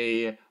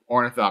a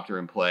Ornithopter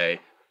in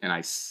play, and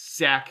I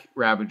sack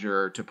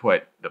Ravager to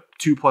put the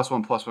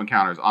 2+1/+1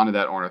 counters onto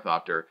that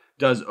Ornithopter,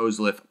 does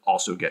Ozolith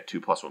also get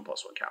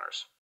 2+1/+1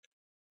 counters?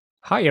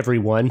 Hi,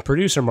 everyone.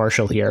 Producer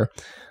Marshall here.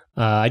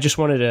 I just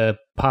wanted to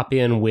pop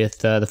in with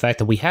the fact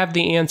that we have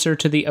the answer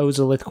to the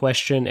Ozolith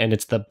question, and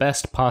it's the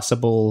best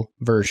possible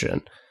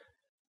version.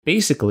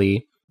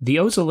 Basically, the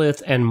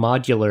Ozolith and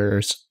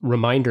Modular's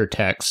reminder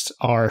texts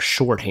are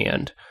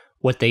shorthand.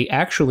 What they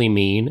actually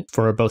mean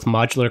for both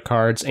modular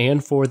cards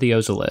and for the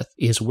Ozolith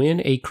is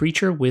when a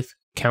creature with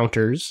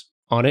counters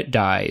on it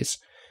dies,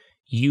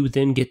 you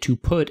then get to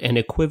put an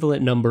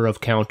equivalent number of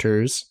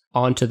counters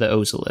onto the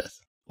Ozolith.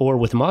 Or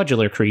with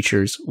modular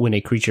creatures, when a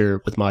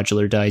creature with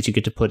modular dies, you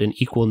get to put an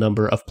equal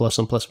number of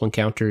 +1/+1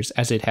 counters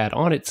as it had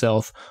on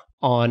itself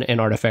on an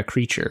artifact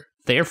creature.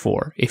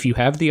 Therefore, if you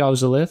have the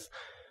Ozolith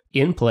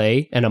in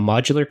play and a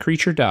modular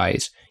creature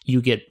dies,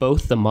 you get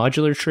both the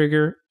modular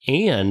trigger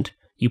and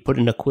you put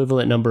an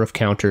equivalent number of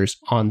counters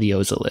on the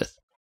Ozolith.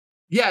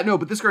 Yeah, no,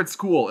 but this card's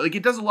cool. Like,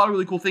 it does a lot of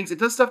really cool things. It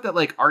does stuff that,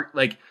 like, aren't,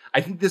 like, I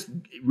think this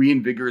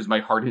reinvigorates my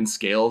Hardened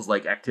Scales,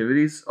 like,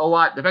 activities a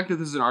lot. The fact that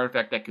this is an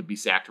artifact that could be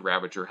sacked to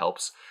Ravager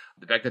helps.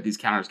 The fact that these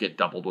counters get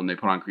doubled when they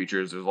put on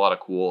creatures, there's a lot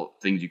of cool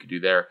things you could do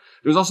there.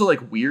 There's also,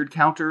 like, weird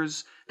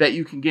counters that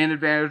you can gain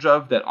advantage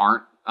of that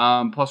aren't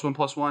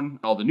 +1/+1.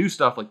 All the new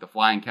stuff, like the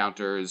flying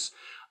counters,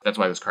 that's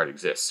why this card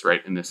exists,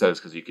 right? And this says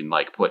because you can,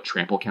 like, put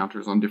trample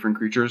counters on different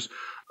creatures.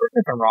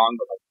 If I'm wrong,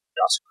 but like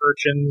Dusk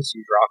Urchins,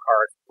 you draw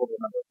cards, pull the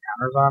number of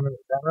counters on them.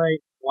 Is that right?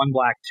 1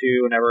 black,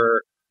 2,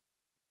 whenever.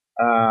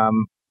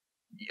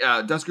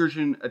 Dusk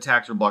Urchin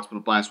attacks or blocks, put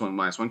a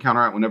 -1/-1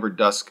 counter on. Whenever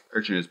Dusk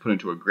Urchin is put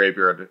into a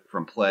graveyard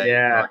from play,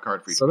 draw a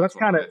card for each. So that's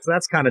kind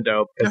of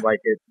dope because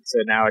like so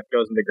now it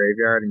goes into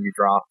graveyard and you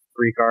draw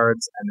 3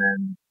 cards and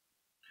then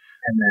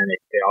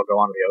they all go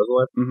onto the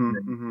Ozolith and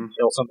then you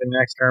kill something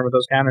next turn with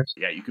those counters.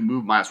 Yeah, you can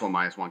move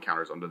 -1/-1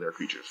 counters onto their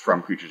creatures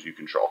from creatures you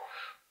control.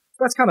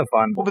 That's kind of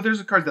fun. Well, but there's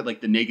a card that,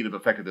 like, the negative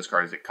effect of this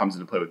card is it comes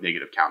into play with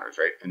negative counters,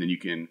 right? And then you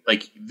can,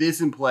 like,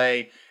 this in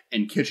play,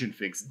 and Kitchen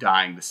Finks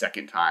dying the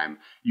second time,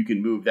 you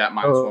can move that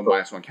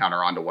 -1/-1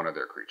 counter onto one of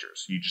their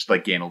creatures. You just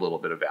like gain a little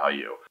bit of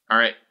value. All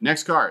right,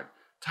 next card,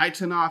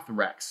 Titanoth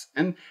Rex.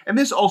 And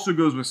this also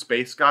goes with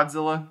Space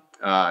Godzilla.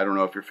 I don't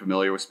know if you're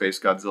familiar with Space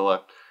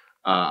Godzilla.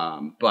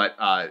 But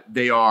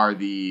they are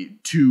the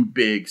two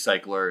big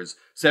cyclers,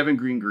 7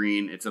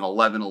 green. It's an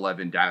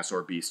 11/11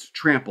 dinosaur beast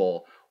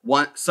trample.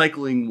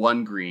 Cycling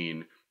 1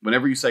 green.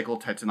 Whenever you cycle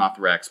Titanoth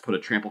Rex, put a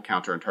trample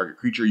counter on target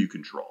creature you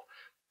control.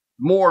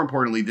 More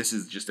importantly, this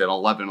is just an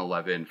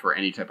 11/11 for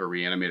any type of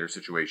reanimator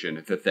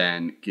situation that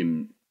then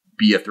can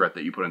be a threat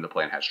that you put into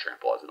play and has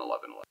trample as an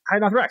 11/11.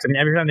 Titanoth Rex. I mean,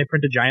 every time they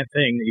print a giant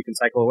thing that you can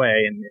cycle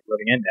away in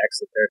Living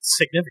Index, it's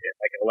significant.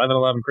 Like an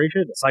 11/11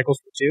 creature that cycles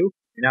for 2,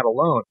 you're not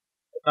alone.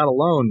 Not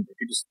alone, if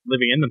you're just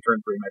living in them turn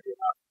 3 might be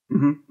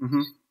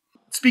enough.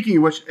 Speaking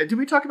of which, did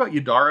we talk about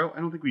Yadaro? I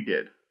don't think we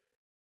did.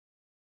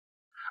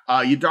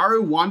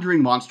 Yadaro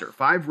Wandering Monster,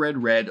 5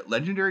 red,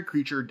 legendary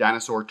creature,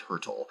 dinosaur,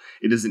 turtle.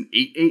 It is an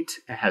 8/8.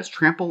 It has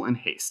trample and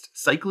haste.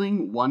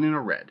 Cycling 1 in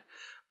a red.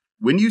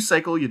 When you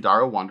cycle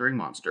Yadaro Wandering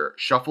Monster,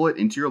 shuffle it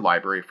into your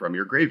library from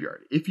your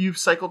graveyard. If you've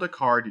cycled a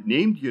card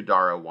named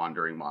Yadaro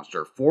Wandering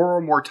Monster 4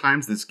 or more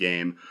times this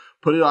game,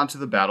 put it onto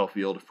the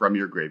battlefield from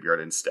your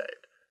graveyard instead.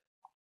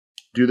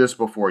 Do this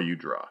before you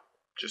draw,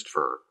 just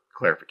for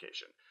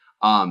clarification.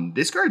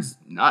 This card's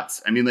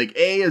nuts. I mean, like,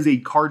 A is a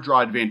card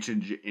draw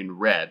advantage in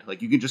red.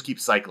 Like, you can just keep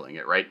cycling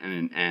it, right?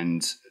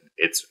 And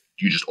it's,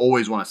 you just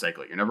always want to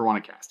cycle it. You never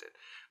want to cast it.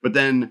 But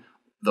then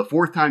the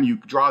 4th time you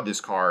draw this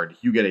card,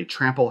 you get a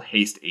trample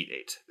haste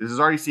 8/8. This is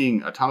already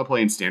seeing a ton of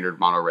play in standard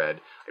mono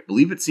red. I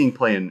believe it's seeing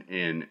play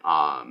in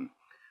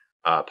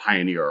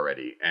Pioneer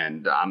already.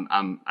 And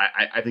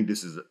I think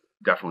this is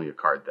definitely a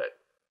card that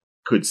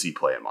could see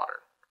play in Modern.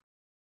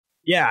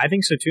 Yeah, I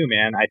think so too,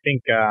 man. I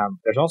think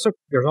there's also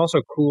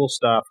cool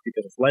stuff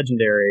because it's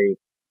legendary.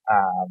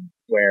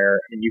 Where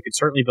I mean, you could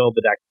certainly build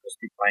the deck to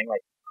just be playing like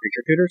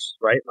creature tutors,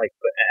 right? Like,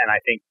 and I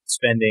think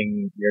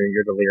spending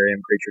your delirium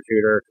creature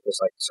tutor to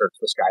just like search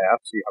the sky up,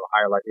 so you have a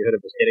higher likelihood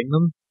of just hitting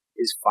them,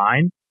 is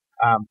fine.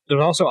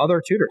 There's also other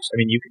tutors. I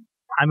mean, you can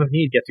Time of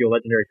Need gets you a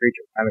legendary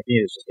creature. Time of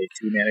Need is just a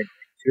 2-mana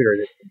tutor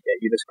that can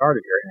get you this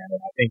card in your hand, and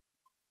I think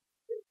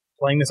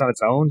playing this on its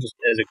own just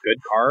as a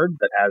good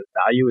card that has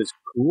value is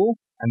cool.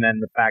 And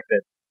then the fact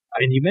that, I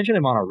mean, you mentioned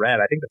him on a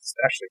red. I think that's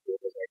especially cool.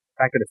 Is like the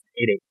fact that it's an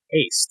 8/8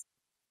 haste.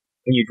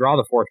 When you draw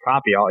the 4th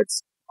copy,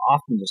 it's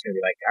often just going to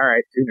be like, all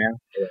right, 2 mana.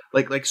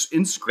 Like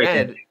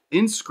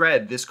in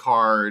Scred, this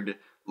card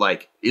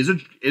like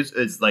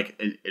is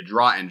like a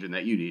draw engine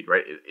that you need,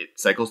 right? It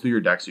cycles through your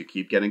deck, so you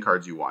keep getting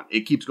cards you want.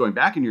 It keeps going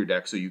back in your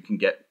deck, so you can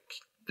get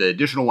the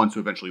additional ones to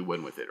eventually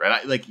win with it,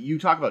 right? Like you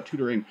talk about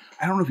tutoring.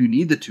 I don't know if you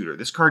need the tutor.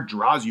 This card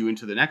draws you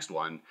into the next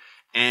one,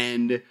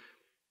 and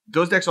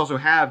those decks also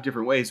have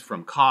different ways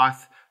from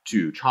Koth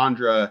to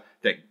Chandra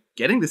that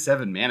getting the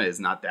 7 mana is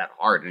not that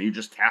hard, and you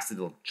just cast it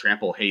to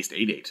trample haste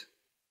 8/8.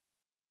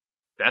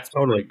 That's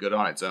totally good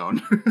on its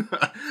own.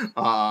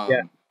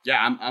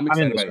 I'm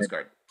excited by this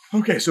card.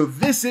 Okay, so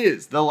this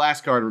is the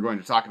last card we're going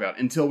to talk about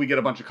until we get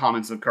a bunch of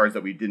comments of cards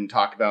that we didn't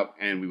talk about,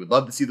 and we would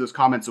love to see those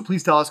comments. So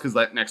please tell us, because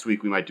next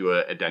week we might do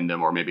an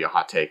addendum or maybe a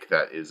hot take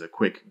that is a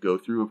quick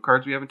go-through of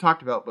cards we haven't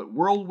talked about. But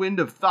Whirlwind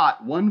of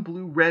Thought, 1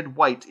 blue, red,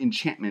 white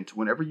enchantment.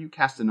 Whenever you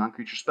cast a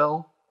non-creature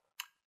spell,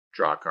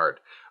 draw a card.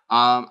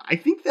 I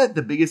think that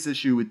the biggest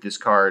issue with this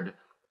card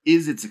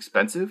is it's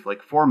expensive.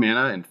 Like 4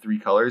 mana and 3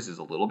 colors is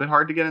a little bit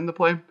hard to get into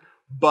play,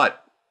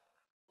 but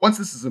once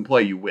this is in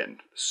play, you win.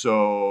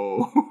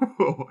 So,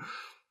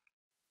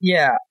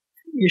 yeah.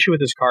 The issue with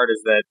this card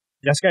is that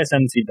Jeskai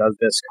Ascendancy does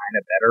this kind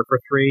of better for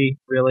 3.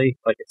 Really,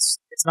 like it's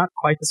not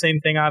quite the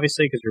same thing,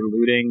 obviously, because you're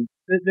looting.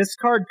 This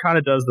card kind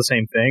of does the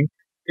same thing.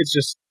 It's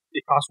just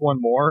it costs 1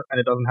 more, and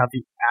it doesn't have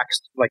the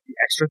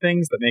extra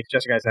things that makes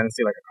Jeskai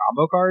Ascendancy like a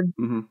combo card.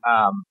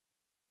 Mm-hmm.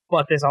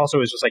 But this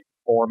also is just like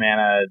 4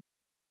 mana,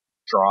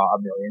 draw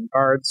a million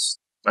cards.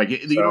 Like,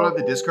 you don't have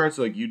the discard,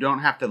 so like you don't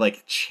have to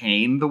like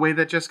chain the way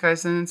that Jeskai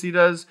Ascendancy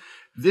does.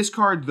 This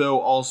card, though,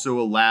 also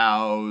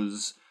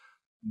allows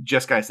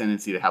Jeskai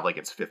Ascendancy to have like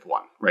its 5th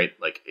one, right?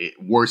 Like,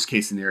 worst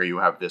case scenario, you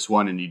have this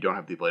one and you don't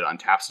have the ability to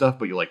untap stuff,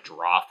 but you like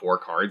draw 4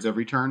 cards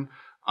every turn.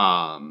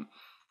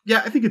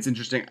 Yeah, I think it's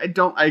interesting.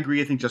 I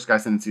agree. I think Jeskai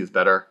Ascendancy is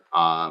better.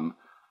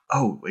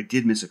 Oh, I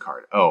did miss a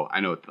card. Oh, I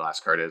know what the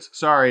last card is.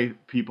 Sorry,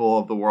 people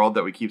of the world,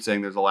 that we keep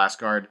saying there's a last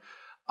card.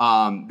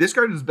 This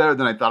card is better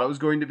than I thought it was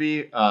going to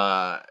be,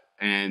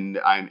 and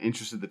I'm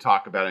interested to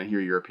talk about it and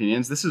hear your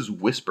opinions. This is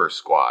Whisper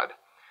Squad.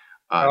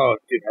 Oh,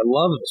 dude, I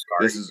love this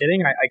card. Are you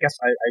kidding? I guess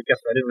I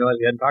didn't realize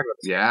we hadn't talked about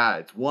this. Yeah,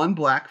 it's 1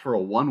 black for a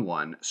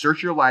 1/1.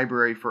 Search your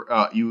library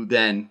for you.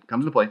 Then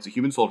comes into play. It's a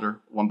human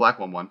soldier. 1 black,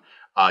 1/1.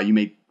 You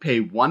may pay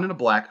 1 and a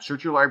black.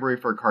 Search your library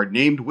for a card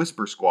named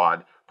Whisper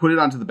Squad. Put it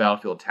onto the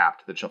battlefield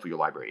tapped. Then shuffle your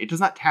library. It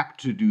does not tap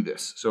to do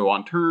this. So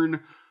on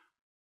turn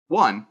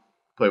 1.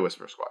 Play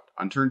Whisper Squad.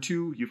 On turn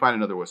 2, you find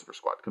another Whisper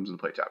Squad. Comes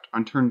into play tapped.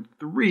 On turn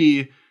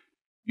 3,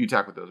 you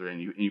attack with those,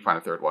 and you find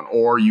a 3rd one.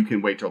 Or you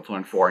can wait till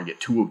turn 4 and get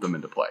 2 of them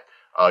into play,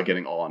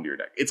 getting all onto your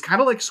deck. It's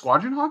kind of like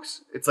Squadron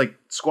Hawks. It's like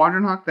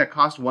Squadron Hawk that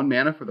cost 1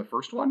 mana for the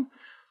first one.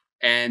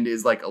 and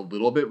is like a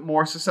little bit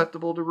more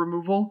susceptible to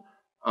removal.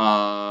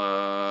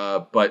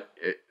 But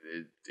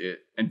it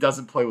and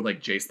doesn't play with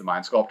like Jace the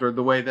Mind Sculptor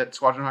the way that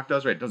Squadron Hawk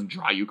does, right? It doesn't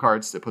draw you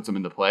cards, it puts them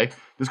into play.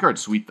 This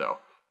card's sweet though.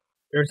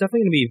 There's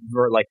definitely going to be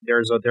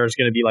there's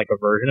going to be like a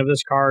version of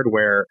this card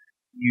where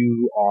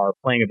you are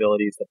playing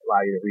abilities that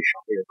allow you to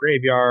reshuffle your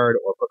graveyard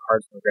or put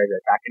cards from the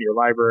graveyard back into your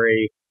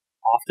library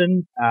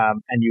often,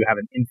 and you have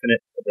an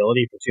infinite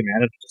ability for 2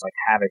 mana to just like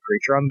have a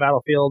creature on the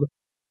battlefield.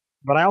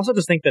 But I also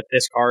just think that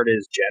this card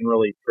is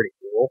generally pretty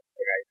cool.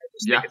 Like, I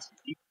just think it's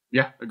neat.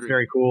 Yeah, agreed. It's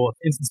very cool.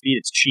 Instant speed.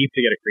 It's cheap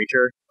to get a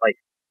creature. Like,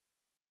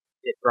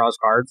 it draws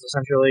cards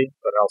essentially,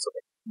 but also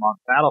makes them on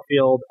the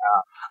battlefield.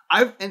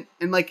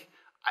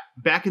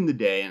 Back in the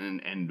day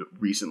and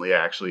recently,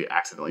 I actually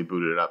accidentally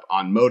booted it up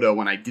on Moto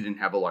when I didn't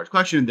have a large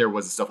collection. There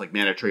was stuff like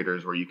Mana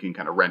Traders where you can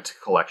kind of rent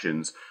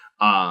collections.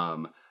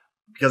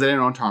 Because I didn't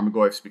own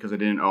Tarmogoyfs, because I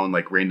didn't own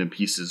like random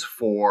pieces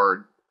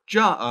for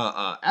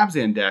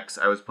Abzan decks,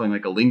 I was playing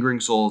like a Lingering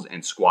Souls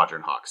and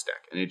Squadron Hawks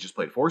deck, and it just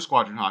played 4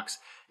 Squadron Hawks,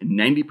 and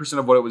 90%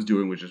 of what it was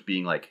doing was just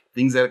being like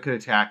things that it could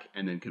attack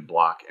and then could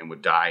block and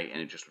would die,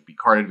 and it just would be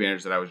card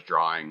advantage that I was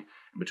drawing.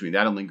 And between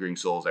that and Lingering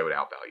Souls, I would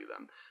outvalue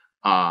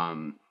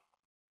them.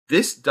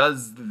 This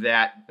does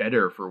that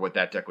better for what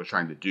that deck was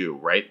trying to do,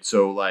 right?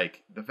 So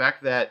like the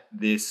fact that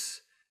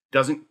this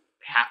doesn't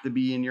have to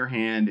be in your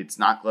hand, it's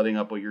not letting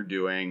up what you're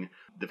doing,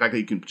 the fact that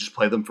you can just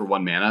play them for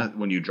 1 mana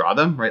when you draw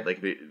them, right?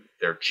 Like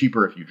they're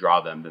cheaper if you draw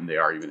them than they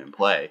are even in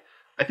play.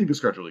 I think this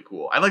card's really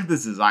cool. I like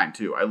this design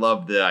too. I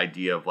love the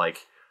idea of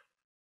like,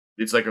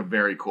 it's like a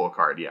very cool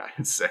card. Yeah,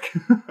 it's sick.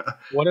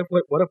 What if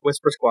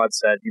Whisper Squad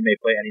said you may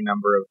play any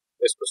number of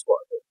Whisper Squad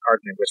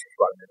cards named Whisper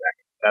Squad in your deck?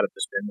 That have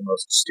just been the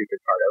most stupid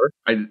card ever.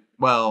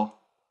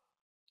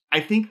 I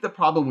think the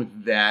problem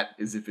with that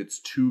is if it's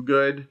too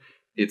good,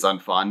 it's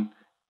unfun.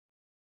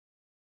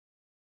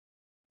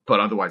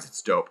 But otherwise,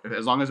 it's dope.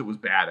 As long as it was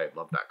bad, I'd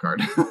love that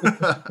card.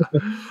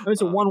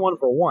 It's a 1/1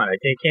 for 1. I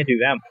can't do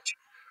that much.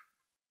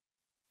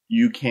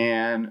 You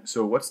can.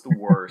 So what's the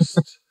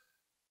worst?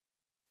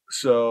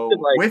 So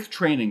with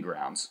Training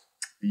Grounds,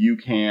 you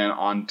can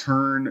on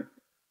turn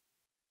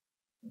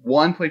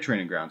 1 play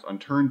Training Grounds. On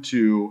turn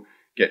 2,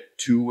 get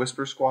 2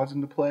 Whisper Squads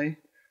into play.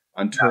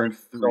 On turn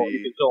 3,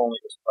 you can still only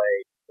just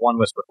play 1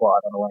 Whisper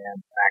Squad on the land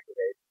and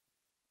activate.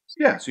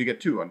 Yeah, so you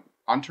get 2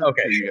 on turn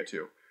 2. You get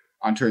 2.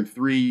 On turn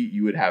 3,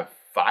 you would have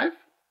 5.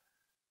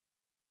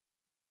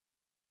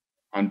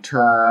 On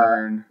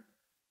turn...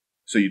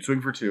 So you'd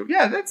swing for 2.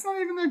 Yeah, that's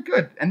not even that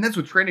good. And that's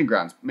with Training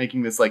Grounds,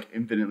 making this, like,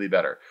 infinitely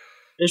better.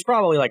 There's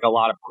probably, like, a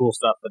lot of cool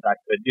stuff that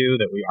could do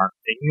that we aren't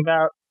thinking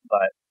about,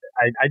 but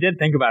I did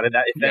think about it.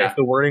 If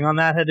the wording on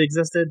that had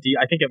existed,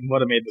 I think it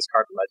would have made this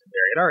card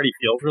legendary. It already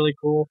feels really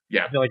cool.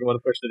 Yeah. I feel like it would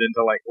have pushed it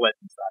into, like,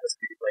 legend status.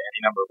 You could play any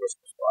number of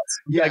Whisper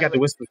Squads. Yeah, I got the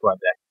Whisper Squad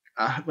deck.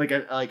 I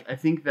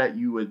think that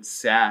you would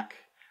sack...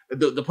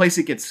 The place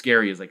it gets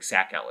scary is like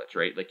sack outlets,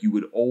 right? Like you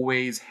would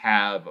always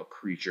have a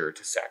creature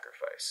to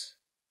sacrifice.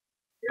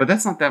 Yeah. But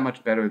that's not that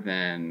much better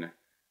than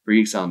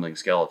Breeding Summoning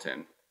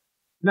Skeleton.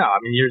 No, I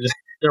mean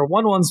they're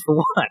 1/1s for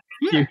 1.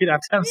 Yeah. You'd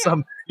have to have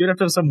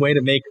some way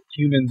to make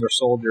humans or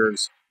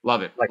soldiers.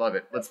 Love it.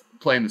 Let's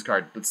play in this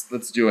card.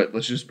 Let's do it.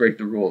 Let's just break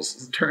the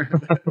rules.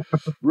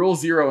 Rule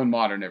 0 in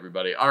Modern,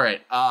 everybody. All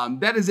right.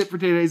 That is it for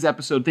today's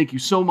episode. Thank you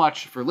so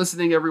much for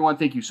listening, everyone.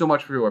 Thank you so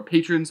much for our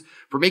patrons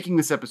for making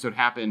this episode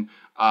happen.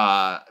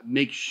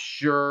 Make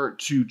sure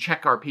to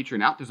check our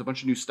Patreon out. There's a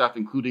bunch of new stuff,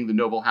 including the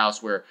Noble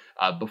House, where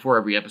before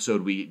every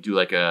episode we do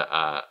like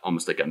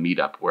almost like a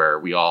meetup where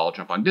we all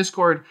jump on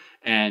Discord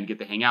and get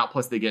to hang out.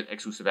 Plus, they get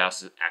exclusive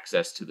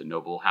access to the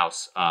Noble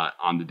House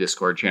on the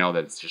Discord channel.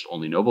 That's just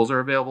only Nobles are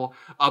available.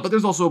 But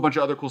there's also a bunch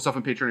of other cool stuff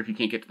on Patreon. If you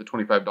can't get to the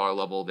 $25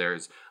 level,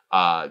 there's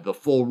the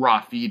full raw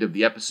feed of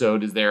the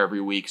episode is there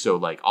every week. So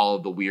like all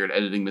of the weird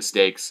editing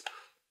mistakes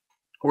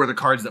or the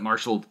cards that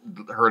Marshall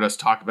heard us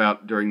talk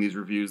about during these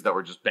reviews that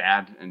were just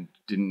bad and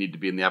didn't need to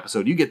be in the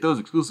episode, you get those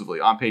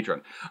exclusively on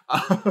Patreon.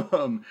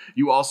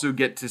 You also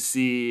get to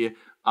see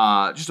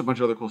just a bunch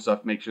of other cool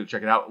stuff. Make sure to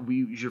check it out.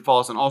 You should follow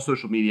us on all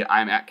social media.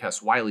 I'm at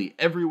Kess Wiley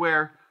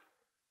everywhere.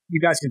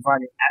 You guys can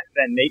find me at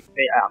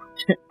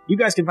you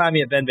guys can find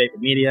me at Ben Vapor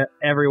Media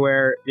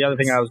everywhere. The other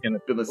thing I was going to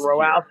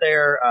throw out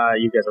there,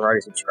 you guys have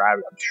already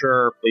subscribed, I'm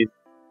sure. Please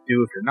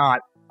do if you're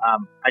not.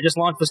 I just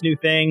launched this new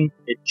thing.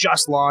 It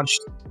just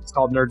launched. It's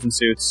called Nerds in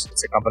Suits.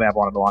 It's a company I've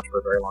wanted to launch for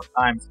a very long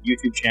time. It's a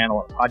YouTube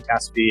channel and a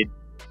podcast feed.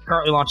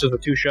 Currently launches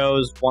with 2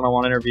 shows,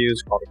 one-on-one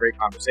interviews called A Great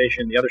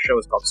Conversation. The other show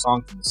is called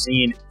Songs from the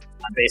Scene.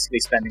 I'm basically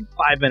spending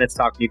 5 minutes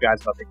talking to you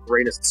guys about the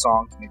greatest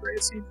songs and the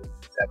greatest scenes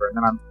ever, and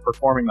then I'm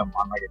performing them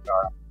on my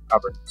guitar.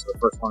 Covered. So the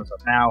first one is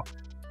up now.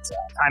 It's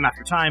Time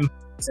After Time.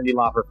 Cyndi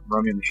Lauper from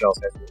Romeo and Michelle's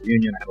High School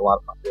Reunion. I had a lot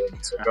of fun doing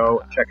it. So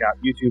go check out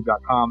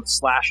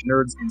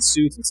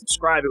youtube.com/nerdsinsuits and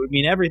subscribe. It would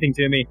mean everything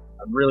to me.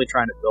 I'm really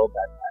trying to build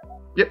that.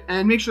 Yep,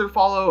 and make sure to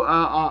follow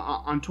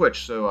on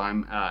Twitch. So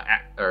I'm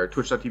at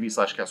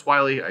twitch.tv/Kess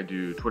Wiley. I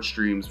do Twitch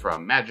streams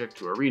from Magic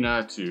to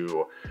Arena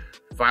to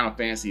Final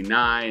Fantasy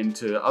 9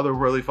 to other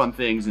really fun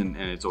things, and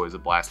it's always a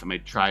blast. I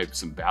might try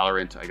some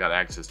Valorant. I got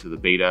access to the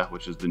beta,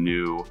 which is the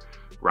new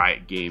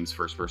Riot Games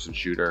first-person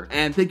shooter.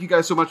 And thank you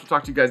guys so much. We'll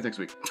talk to you guys next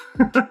week.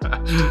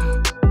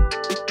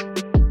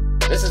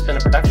 This has been a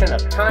production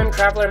of Time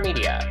Traveler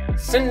Media,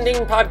 sending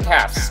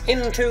podcasts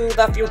into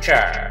the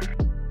future.